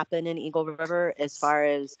see happen in Eagle River as far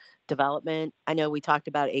as development? I know we talked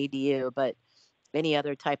about ADU, but any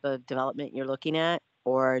other type of development you're looking at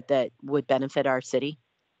or that would benefit our city?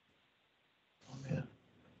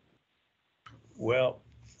 Well,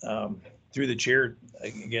 through the chair,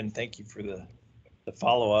 again, thank you for the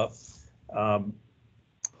follow-up. I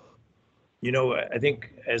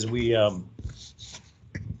think as you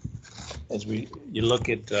look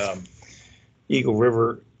at Eagle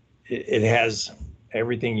River, it has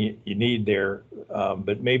everything you need there,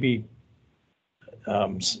 but maybe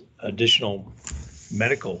additional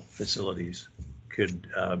medical facilities could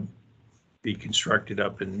be constructed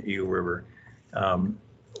up in Eagle River.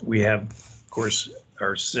 We have, of course,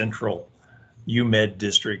 our central UMed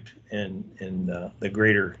district in the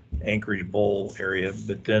greater Anchorage Bowl area,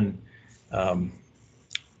 but then,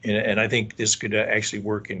 and I think this could actually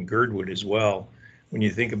work in Girdwood as well. When you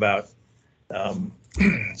think about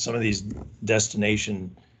some of these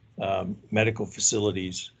destination medical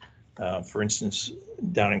facilities, for instance,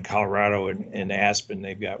 down in Colorado and Aspen,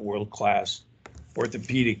 they've got world-class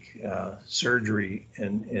orthopedic surgery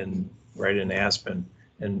right in Aspen.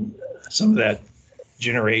 And some of that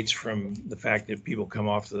generates from the fact that people come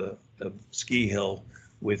off the ski hill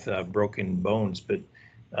with broken bones. But,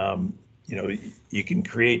 you can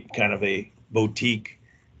create kind of a boutique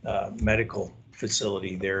medical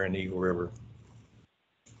facility there in Eagle River.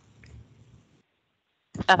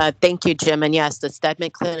 Thank you, Jim. And yes, the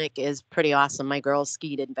Stedman Clinic is pretty awesome. My girls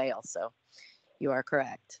skied in Vail, so you are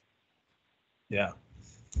correct. Yeah.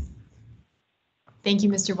 Thank you,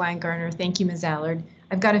 Mr. Winegarner. Thank you, Ms. Allard.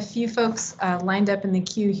 I've got a few folks lined up in the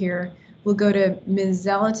queue here. We'll go to Ms.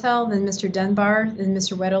 Zelatel, then Mr. Dunbar, then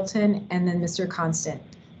Mr. Weddleton, and then Mr. Constant.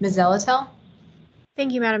 Ms. Zelatel?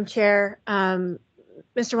 Thank you, Madam Chair. Mr.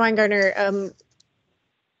 Winegarner,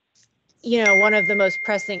 one of the most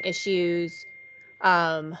pressing issues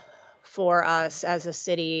for us as a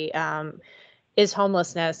city is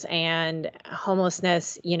homelessness, and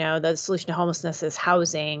homelessness, the solution to homelessness is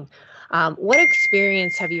housing. What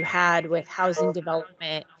experience have you had with housing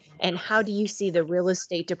development, and how do you see the real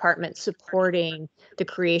estate department supporting the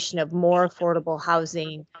creation of more affordable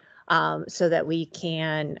housing so that we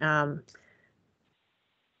can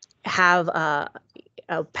have a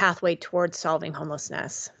pathway towards solving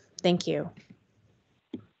homelessness? Thank you.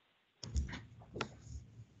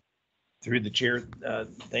 Through the chair,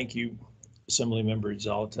 thank you, Assembly Member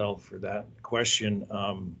Zalatel, for that question.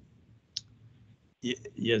 It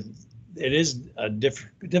is a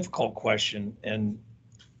difficult question, and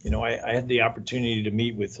I had the opportunity to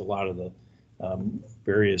meet with a lot of the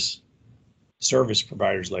various service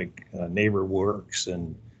providers like Neighbor Works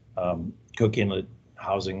and Cook Inlet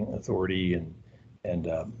Housing Authority and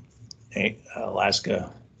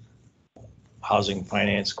Alaska Housing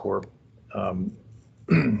Finance Corp.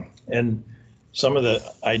 And some of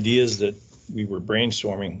the ideas that we were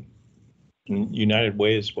brainstorming in United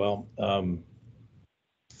Way as well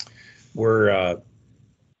were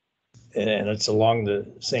and it's along the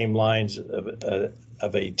same lines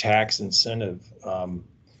of a tax incentive.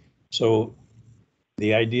 So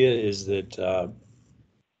the idea is that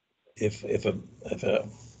if a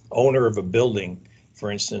owner of a building,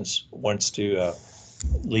 for instance, wants to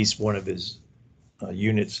lease one of his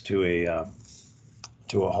units to a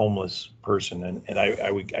homeless person, and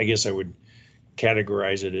I guess I would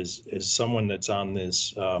categorize it as someone that's on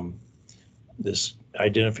this this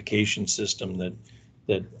identification system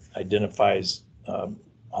that identifies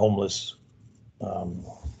homeless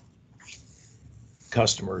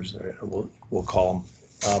customers, we'll call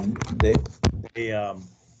them. They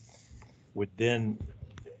would then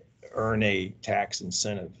earn a tax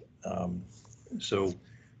incentive. So,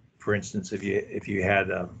 for instance, if you had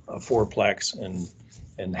a fourplex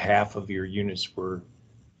and half of your units were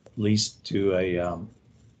leased to a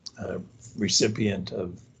recipient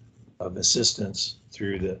of assistance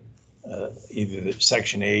through the either the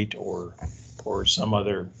Section 8 or some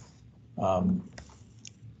other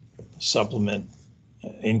supplement,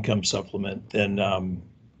 income supplement, then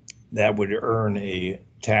that would earn a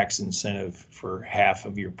tax incentive for half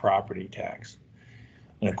of your property tax.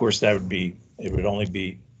 And of course, it would only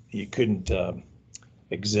be, you couldn't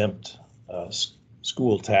exempt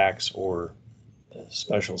school tax or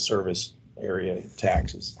special service area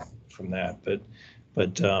taxes from that. But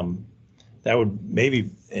that would maybe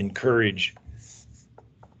encourage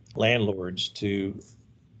landlords to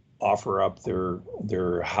offer up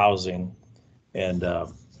their housing, and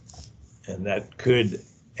that could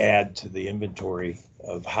add to the inventory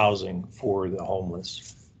of housing for the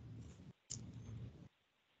homeless.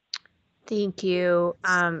 Thank you.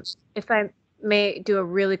 If I may do a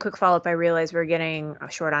really quick follow-up, I realize we're getting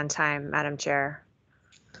short on time, Madam Chair.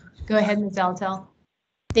 Go ahead, Ms. Zalatel.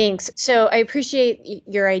 Thanks. So I appreciate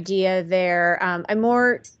your idea there. I'm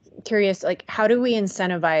more curious, like, how do we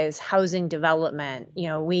incentivize housing development? You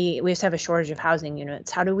know, we just have a shortage of housing units.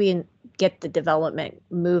 How do we get the development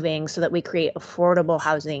moving so that we create affordable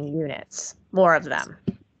housing units, more of them?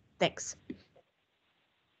 Thanks.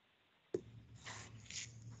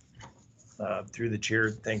 Through the chair,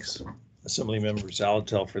 thanks, Assemblymember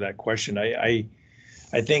Zalatel, for that question. I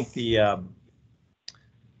think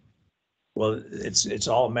well, it's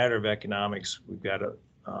all a matter of economics. We've got to,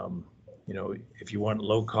 you know, if you want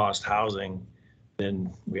low-cost housing,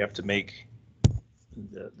 then we have to make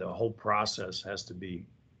the whole process has to be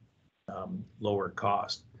lower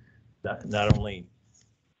cost. Not only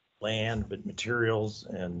land, but materials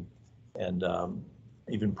and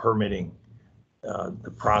even permitting.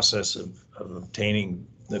 The process of obtaining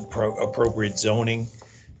the appropriate zoning,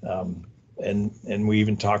 and we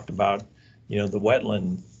even talked about, you know, the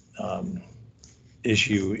wetland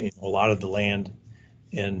issue. You know, a lot of the land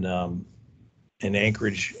in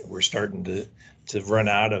Anchorage, we're starting to run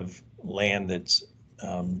out of land that's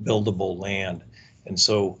buildable land, and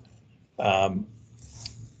so and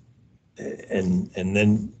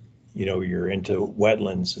then, you know, you're into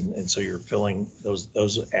wetlands, and so you're filling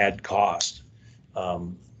those add cost.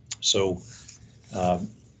 So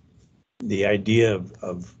the idea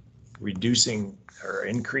of reducing or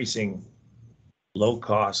increasing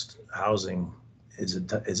low-cost housing is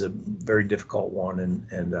a very difficult one,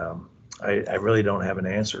 and I really don't have an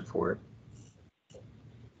answer for it.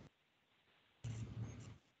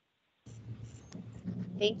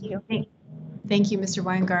 Thank you. Thank you, Mr.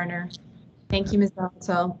 Winegarner. Thank you, Ms.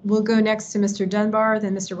 Zalatel. We'll go next to Mr. Dunbar,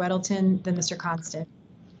 then Mr. Weddleton, then Mr. Constant.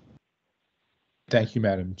 Thank you,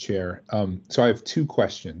 Madam Chair. So I have two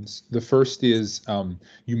questions. The first is,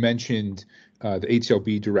 you mentioned the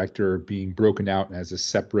HLB director being broken out as a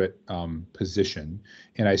separate position,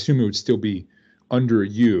 and I assume it would still be under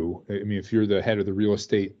you. I mean, if you're the head of the real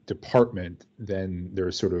estate department, then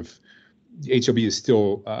there's sort of, HLB is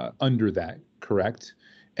still under that, correct?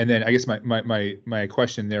 And then I guess my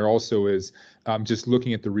question there also is, just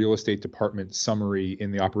looking at the real estate department summary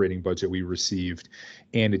in the operating budget we received,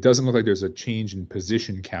 and it doesn't look like there's a change in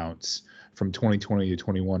position counts from 2020 to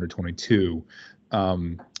 21 or 22.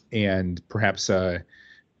 And perhaps, you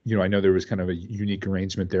know, I know there was kind of a unique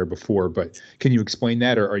arrangement there before, but can you explain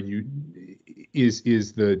that? Or is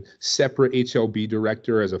the separate HLB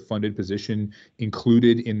director as a funded position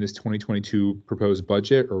included in this 2022 proposed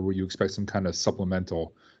budget, or will you expect some kind of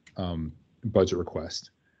supplemental budget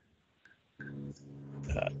request?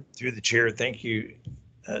 Through the chair, thank you,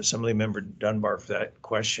 Assemblymember Dunbar, for that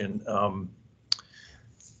question.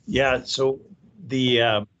 Yeah, so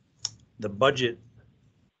the budget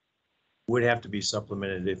would have to be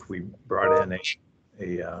supplemented if we brought in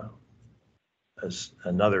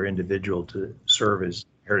another individual to serve as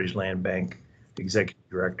Heritage Land Bank executive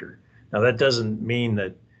director. Now, that doesn't mean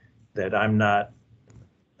that that I'm not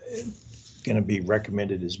going to be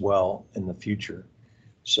recommended as well in the future.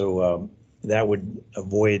 So that would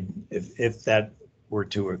avoid, if that were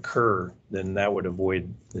to occur, then that would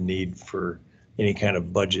avoid the need for any kind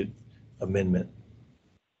of budget amendment.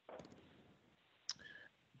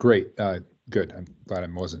 Great. Good. I'm glad I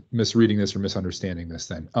wasn't misreading this or misunderstanding this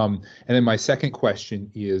then. And then my second question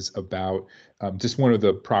is about just one of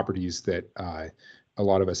the properties that a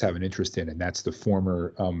lot of us have an interest in, and that's the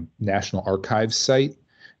former National Archives site.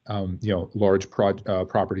 Large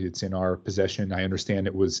property that's in our possession. I understand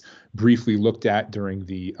it was briefly looked at during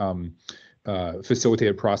the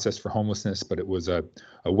facilitated process for homelessness, but it was a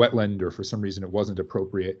wetland, or for some reason it wasn't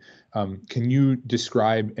appropriate. Can you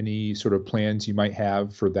describe any sort of plans you might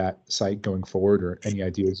have for that site going forward, or any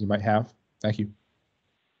ideas you might have? Thank you.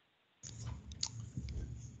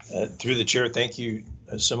 Through the chair, thank you,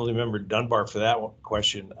 Assemblymember Dunbar, for that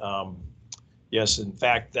question. Yes, in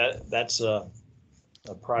fact, that's a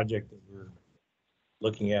project that we're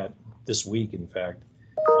looking at this week, in fact.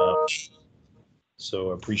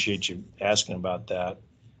 So I appreciate you asking about that.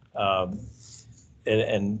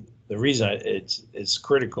 And the reason it's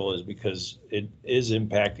critical is because it is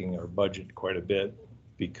impacting our budget quite a bit,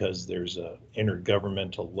 because there's a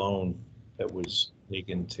intergovernmental loan that was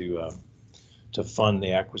taken to fund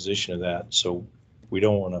the acquisition of that. So we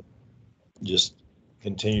don't want to just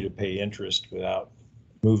continue to pay interest without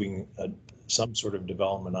moving some sort of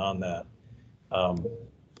development on that.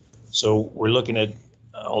 So we're looking at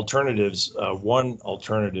alternatives. One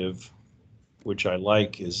alternative, which I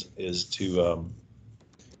like, is to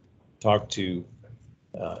talk to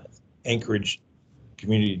Anchorage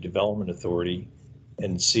Community Development Authority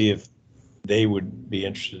and see if they would be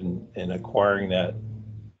interested in acquiring that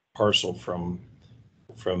parcel from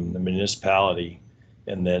the municipality,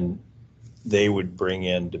 and then they would bring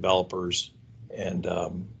in developers and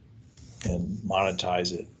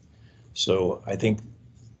monetize it. So I think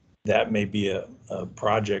that may be a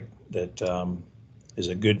project that is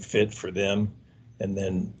a good fit for them, and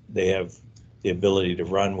then they have the ability to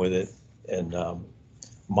run with it and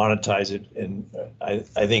monetize it. And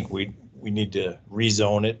I think we need to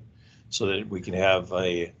rezone it so that we can have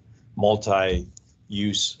a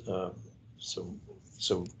multi-use,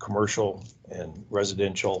 so commercial and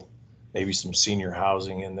residential, maybe some senior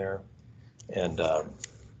housing in there, and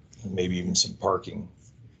maybe even some parking.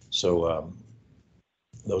 So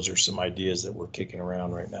those are some ideas that we're kicking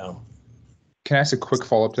around right now. Can I ask a quick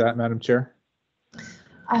follow-up to that, Madam Chair?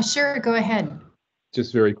 Sure, go ahead.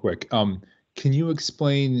 Just very quick. Can you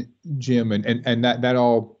explain, Jim, and that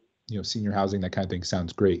all, senior housing, that kind of thing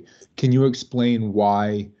sounds great. Can you explain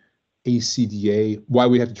why why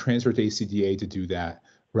we have to transfer to ACDA to do that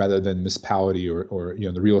rather than municipality or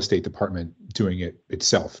the real estate department doing it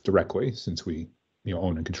itself directly, since we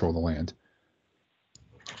own and control the land?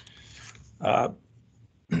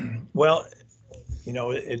 Well,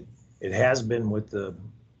 it has been with the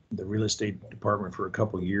real estate department for a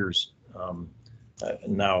couple of years.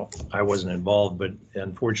 Now, I wasn't involved, but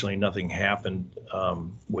unfortunately nothing happened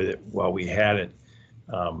with it while we had it.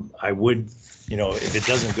 I would, if it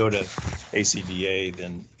doesn't go to ACDA,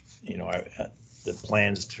 then, the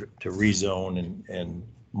plans to rezone and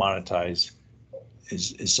monetize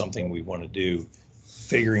is something we want to do.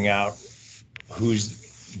 Figuring out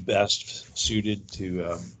who's best suited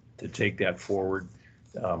to take that forward.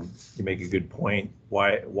 You make a good point.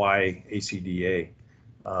 Why ACDA?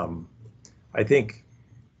 I think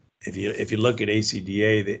if you look at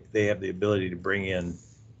ACDA, they have the ability to bring in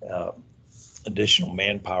additional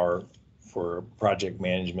manpower for project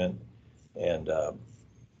management and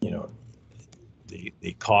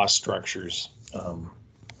the cost structures,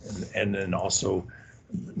 and then also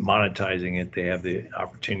monetizing it. They have the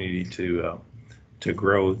opportunity to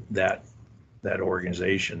grow that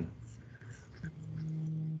organization.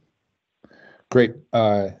 Great.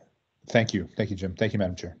 Thank you, Jim. Thank you,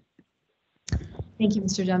 Madam Chair. Thank you,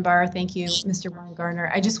 Mr. Dunbar. Thank you, Mr.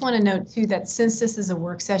 Winegarner. I just want to note too that since this is a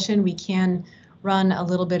work session, we can run a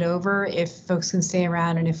little bit over if folks can stay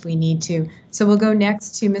around and if we need to. So we'll go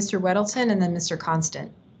next to Mr. Weddleton and then Mr.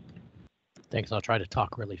 Constant. Thanks. I'll try to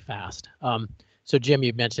talk really fast. So Jim,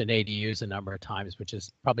 you've mentioned ADUs a number of times, which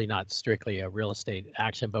is probably not strictly a real estate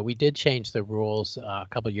action, but we did change the rules a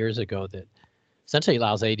couple of years ago that essentially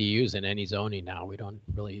allows ADUs in any zoning now. We don't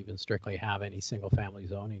really even strictly have any single family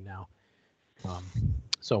zoning now.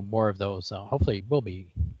 So more of those hopefully will be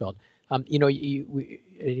built.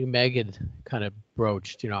 Meg had kind of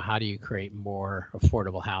broached, how do you create more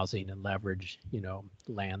affordable housing and leverage,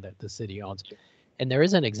 land that the city owns. And there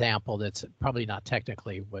is an example that's probably not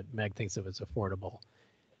technically what Meg thinks of as affordable.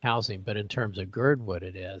 housing, but in terms of Girdwood,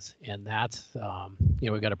 it is, and that's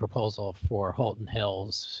we got a proposal for Holton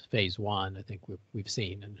Hills Phase 1. I think we've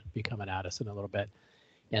seen and be coming at us in a little bit,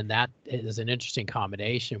 and that is an interesting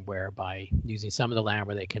combination whereby using some of the land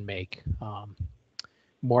where they can make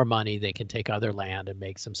more money, they can take other land and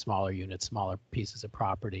make some smaller units, smaller pieces of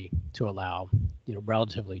property to allow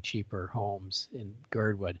relatively cheaper homes in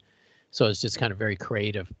Girdwood. So it's just kind of very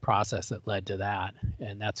creative process that led to that.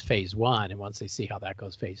 And that's phase 1. And once they see how that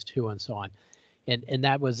goes, phase 2 and so on. And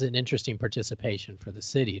that was an interesting participation for the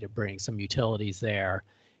city to bring some utilities there.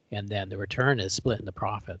 And then the return is splitting the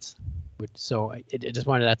profits. So it just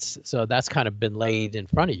wanted that's kind of been laid in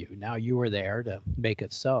front of you. Now you were there to make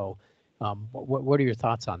it so. What are your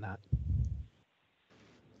thoughts on that?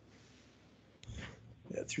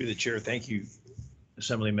 Yeah, through the chair, thank you,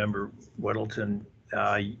 Assembly Member Weddleton.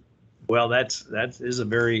 Well, that is a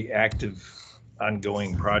very active,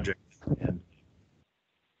 ongoing project, and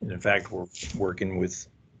in fact, we're working with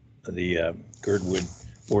the Girdwood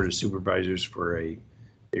Board of Supervisors for a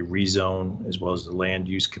rezone, as well as the Land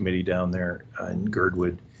Use Committee down there in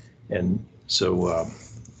Girdwood, and so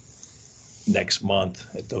next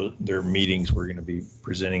month at their meetings, we're going to be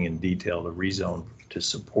presenting in detail the rezone to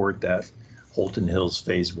support that Holton Hills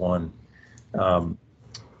Phase 1. I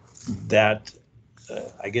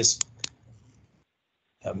guess.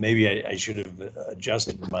 Maybe I should have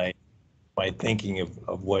adjusted my thinking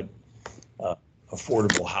of what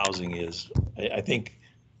affordable housing is. I think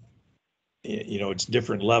it's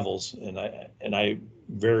different levels, and I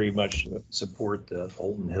very much support the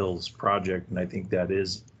Holton Hills project, and I think that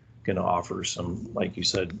is going to offer some, like you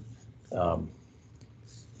said,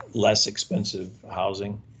 less expensive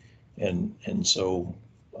housing, and so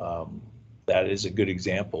that is a good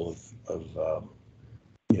example of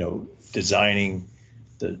designing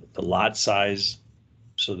the lot size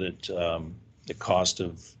so that the cost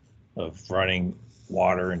of running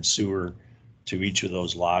water and sewer to each of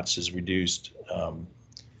those lots is reduced.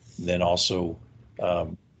 Then also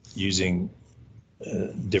using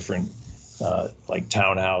different like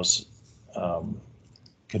townhouse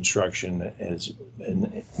construction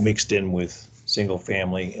and mixed in with single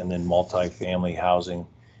family and then multi-family housing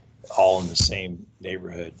all in the same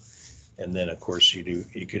neighborhood. And then of course you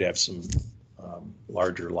could have some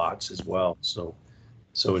larger lots as well. So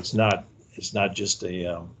it's not just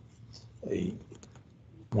a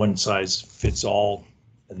one size fits all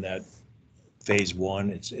in that phase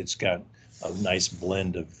 1. It's got a nice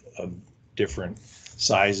blend of different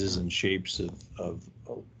sizes and shapes of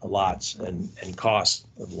lots and cost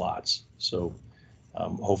of lots. So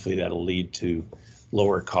hopefully that'll lead to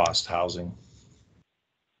lower cost housing.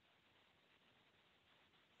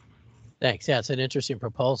 Thanks. Yeah, it's an interesting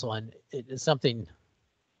proposal, and it's something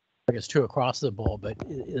I guess true across the board, but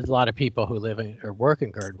there's a lot of people who live or work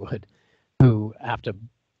in Girdwood who have to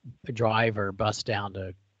drive or bus down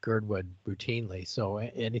to Girdwood routinely. So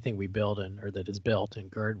anything we build or that is built in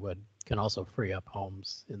Girdwood can also free up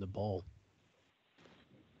homes in the bowl.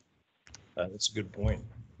 That's a good point.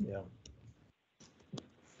 Yeah.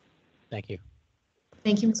 Thank you.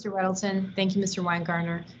 Thank you, Mr. Weddleton. Thank you, Mr.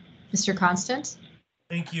 Winegarner. Mr. Constant?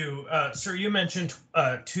 Thank you. Sir, you mentioned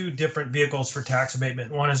 2 different vehicles for tax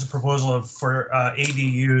abatement. One is a proposal for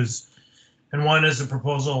ADUs, and one is a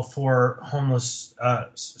proposal for homeless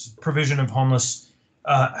provision of homeless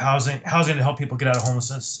housing to help people get out of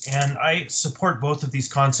homelessness. And I support both of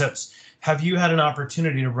these concepts. Have you had an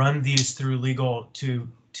opportunity to run these through legal to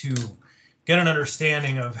get an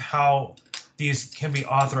understanding of how these can be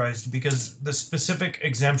authorized? Because the specific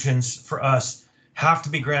exemptions for us have to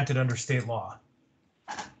be granted under state law.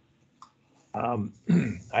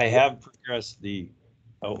 I have progressed through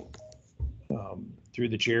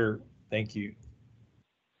the chair. Thank you,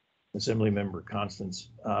 Assembly Member Constance.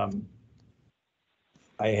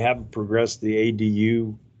 I have progressed the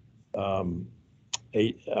ADU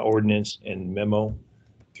ordinance and memo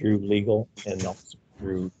through legal and also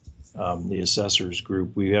through the assessors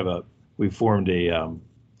group. We formed a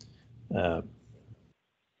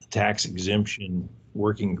tax exemption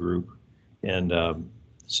working group, and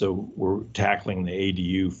so we're tackling the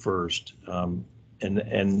ADU first,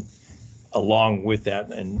 and along with that,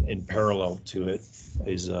 and in parallel to it,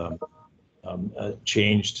 is a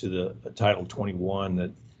change to the Title 21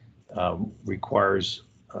 that requires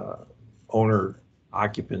owner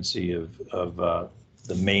occupancy of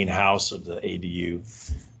the main house of the ADU.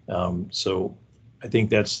 So I think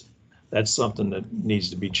that's something that needs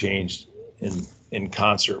to be changed in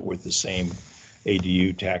concert with the same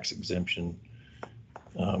ADU tax exemption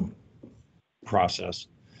process.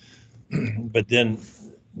 But then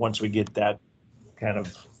once we get that kind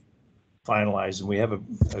of finalized, and we have a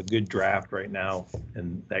good draft right now,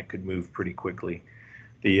 and that could move pretty quickly.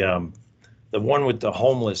 The one with the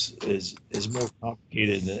homeless is more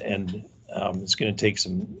complicated, and it's going to take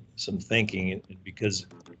some thinking, because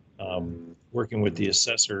working with the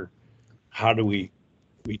assessor, how do we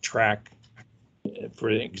track, for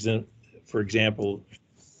example,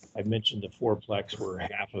 I mentioned the fourplex where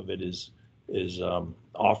half of it is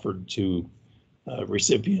offered to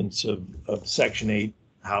recipients of Section 8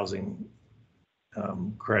 housing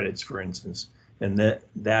credits, for instance, and that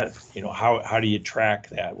how do you track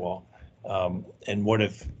that? Well, and what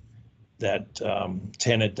if that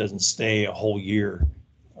tenant doesn't stay a whole year,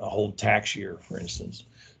 a whole tax year, for instance?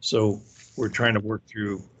 So we're trying to work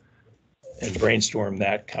through and brainstorm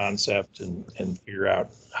that concept and figure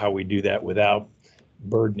out how we do that without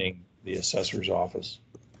burdening the assessor's office.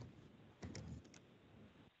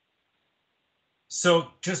 So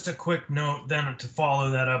just a quick note then to follow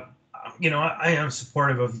that up. I am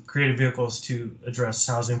supportive of creative vehicles to address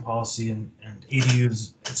housing policy and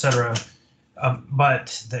ADUs, et cetera.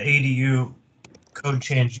 But the ADU code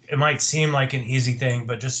change, it might seem like an easy thing,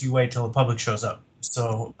 but just you wait till the public shows up.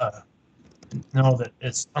 So know that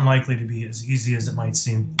it's unlikely to be as easy as it might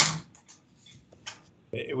seem.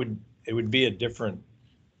 It would be a different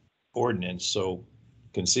ordinance, so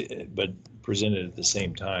but presented at the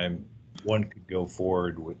same time. One could go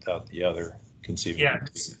forward without the other, conceivably. Yeah,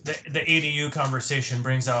 the ADU conversation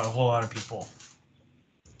brings out a whole lot of people.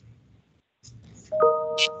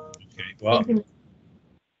 Okay, well,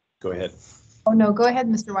 go ahead. Oh, no, go ahead,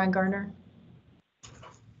 Mr. Winegarner.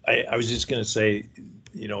 I was just going to say,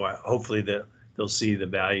 hopefully that they'll see the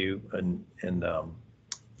value and the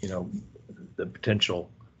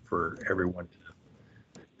potential for everyone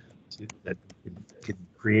that could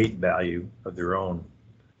create value of their own.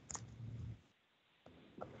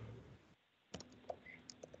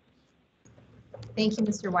 Thank you,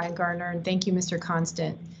 Mr. Winegarner, and thank you, Mr.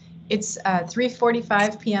 Constant. It's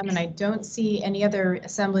 3:45 p.m. and I don't see any other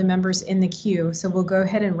assembly members in the queue, so we'll go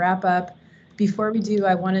ahead and wrap up. Before we do,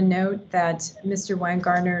 I want to note that Mr.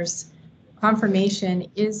 Winegarner's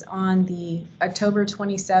confirmation is on the October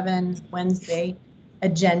 27 Wednesday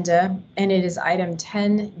agenda, and it is item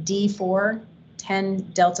 10D4, 10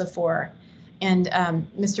 Delta 4. And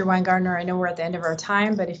Mr. Winegarner, I know we're at the end of our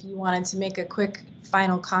time, but if you wanted to make a quick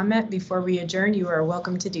final comment before we adjourn, you are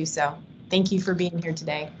welcome to do so. Thank you for being here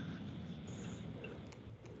today.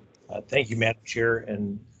 Thank you, Madam Chair.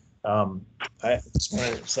 And I just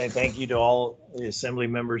want to say thank you to all the assembly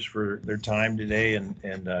members for their time today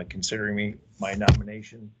and considering my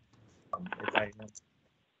nomination. I look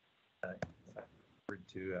forward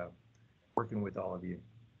to working with all of you.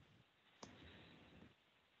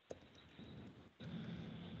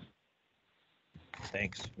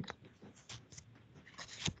 Thanks.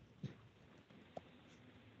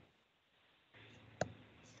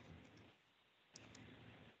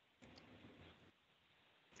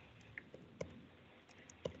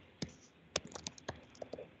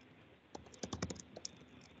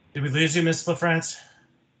 Did we lose you, Ms. LaFrance?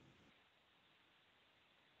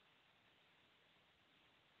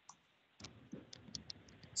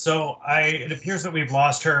 So it appears that we've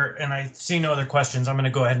lost her, and I see no other questions. I'm going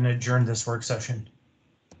to go ahead and adjourn this work session.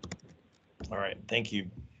 All right. Thank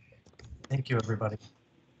you. Thank you, everybody.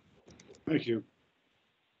 Thank you.